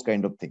and those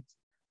kind of things.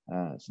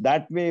 So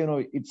that way,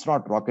 it's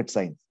not rocket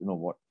science.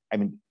 What I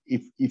mean,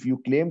 if you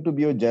claim to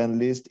be a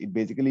journalist, it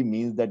basically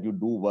means that you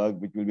do work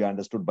which will be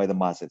understood by the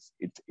masses.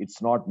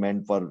 It's not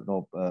meant for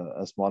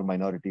a small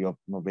minority of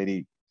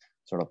very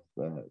sort of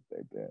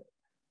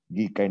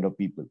geek kind of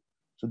people.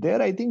 So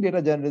there, I think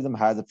data journalism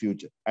has a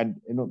future, and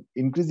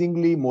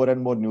increasingly more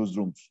and more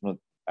newsrooms,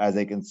 as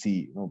I can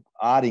see,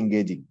 are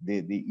engaging.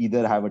 They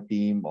either have a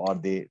team or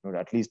they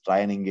at least try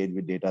and engage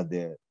with data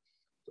there.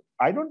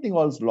 I don't think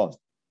all's lost.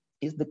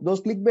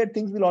 Those clickbait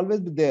things will always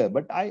be there,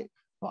 but I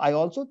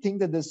also think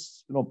that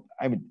this,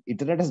 I mean,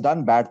 internet has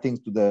done bad things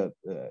to the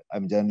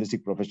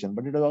journalistic profession,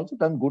 but it has also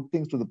done good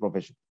things to the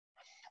profession.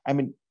 I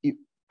mean,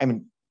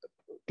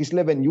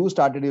 Kisle, when you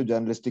started your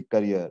journalistic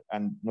career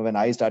and when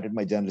I started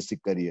my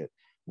journalistic career,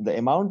 the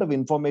amount of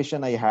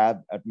information I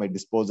have at my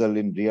disposal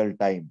in real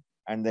time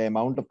and the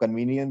amount of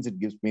convenience it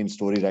gives me in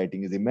story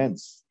writing is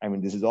immense. I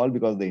mean, this is all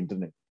because of the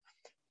internet.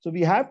 So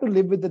we have to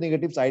live with the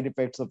negative side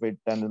effects of it,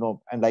 and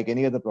and like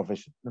any other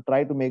profession,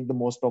 try to make the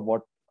most of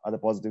what are the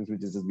positives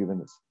which it has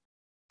given us.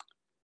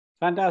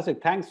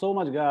 Fantastic. Thanks so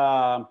much,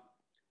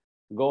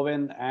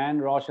 Govind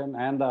and Roshan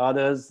and the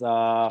others.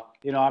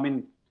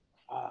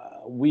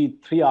 We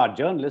three are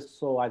journalists,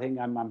 so I think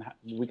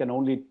we can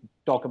only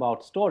talk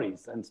about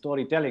stories and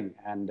storytelling,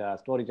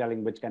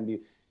 which can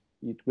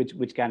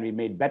be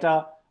made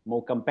better,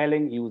 more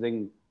compelling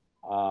using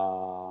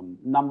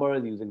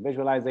numbers, using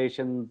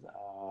visualizations,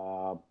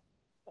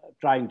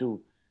 trying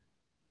to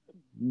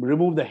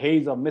remove the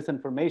haze of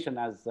misinformation,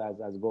 as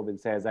Govind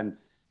says. And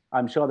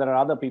I'm sure there are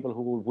other people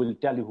who will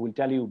tell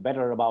you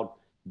better about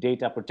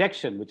data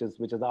protection, which is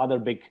the other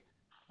big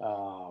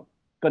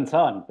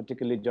concern,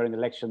 particularly during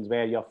elections,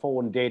 where your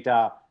phone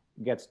data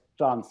gets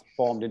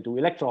transformed into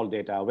electoral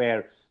data,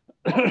 where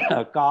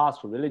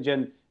caste,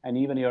 religion, and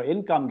even your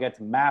income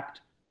gets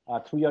mapped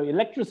through your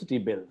electricity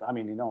bill. I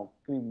mean,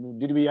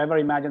 did we ever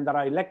imagine that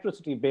our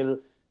electricity bill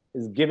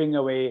is giving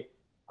away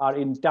our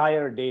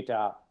entire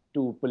data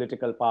to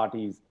political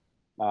parties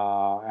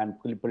and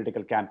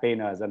political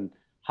campaigners, and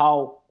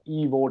how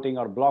e-voting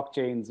or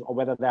blockchains, or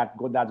whether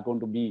that's going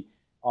to be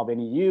of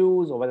any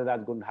use, or whether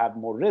that's going to have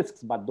more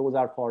risks, but those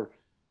are for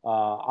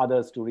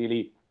others to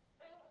really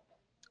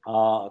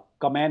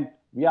comment.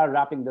 We are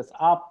wrapping this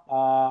up.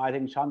 I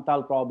think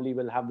Chantal probably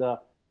will have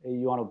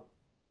you want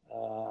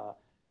to...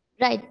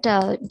 Right,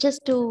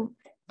 just to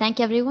thank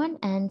everyone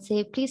and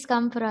say, please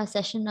come for our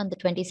session on the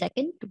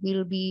 22nd.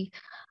 We'll be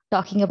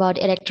talking about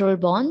electoral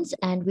bonds,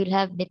 and we'll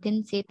have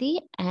Nitin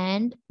Sethi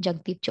and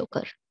Jagdeep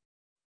Chokar.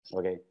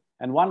 Okay.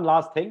 And one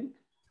last thing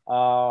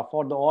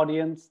for the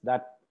audience,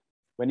 that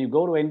when you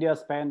go to India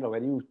Spend, or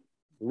when you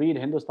read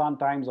Hindustan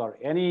Times or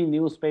any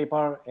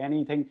newspaper,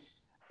 anything,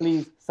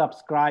 please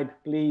subscribe,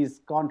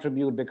 please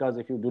contribute, because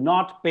if you do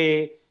not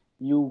pay,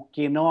 you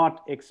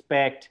cannot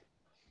expect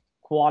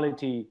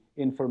quality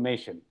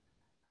information.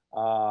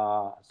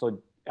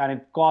 And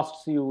it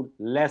costs you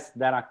less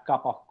than a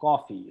cup of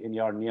coffee in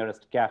your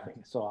nearest cafe.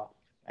 So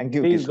thank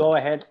you. Please go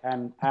ahead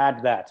and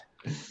add that.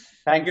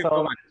 Thank you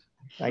so much.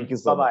 Thank you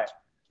so much. Bye-bye.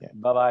 Yeah.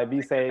 Bye-bye.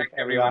 Be safe,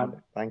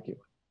 everyone. Thank you.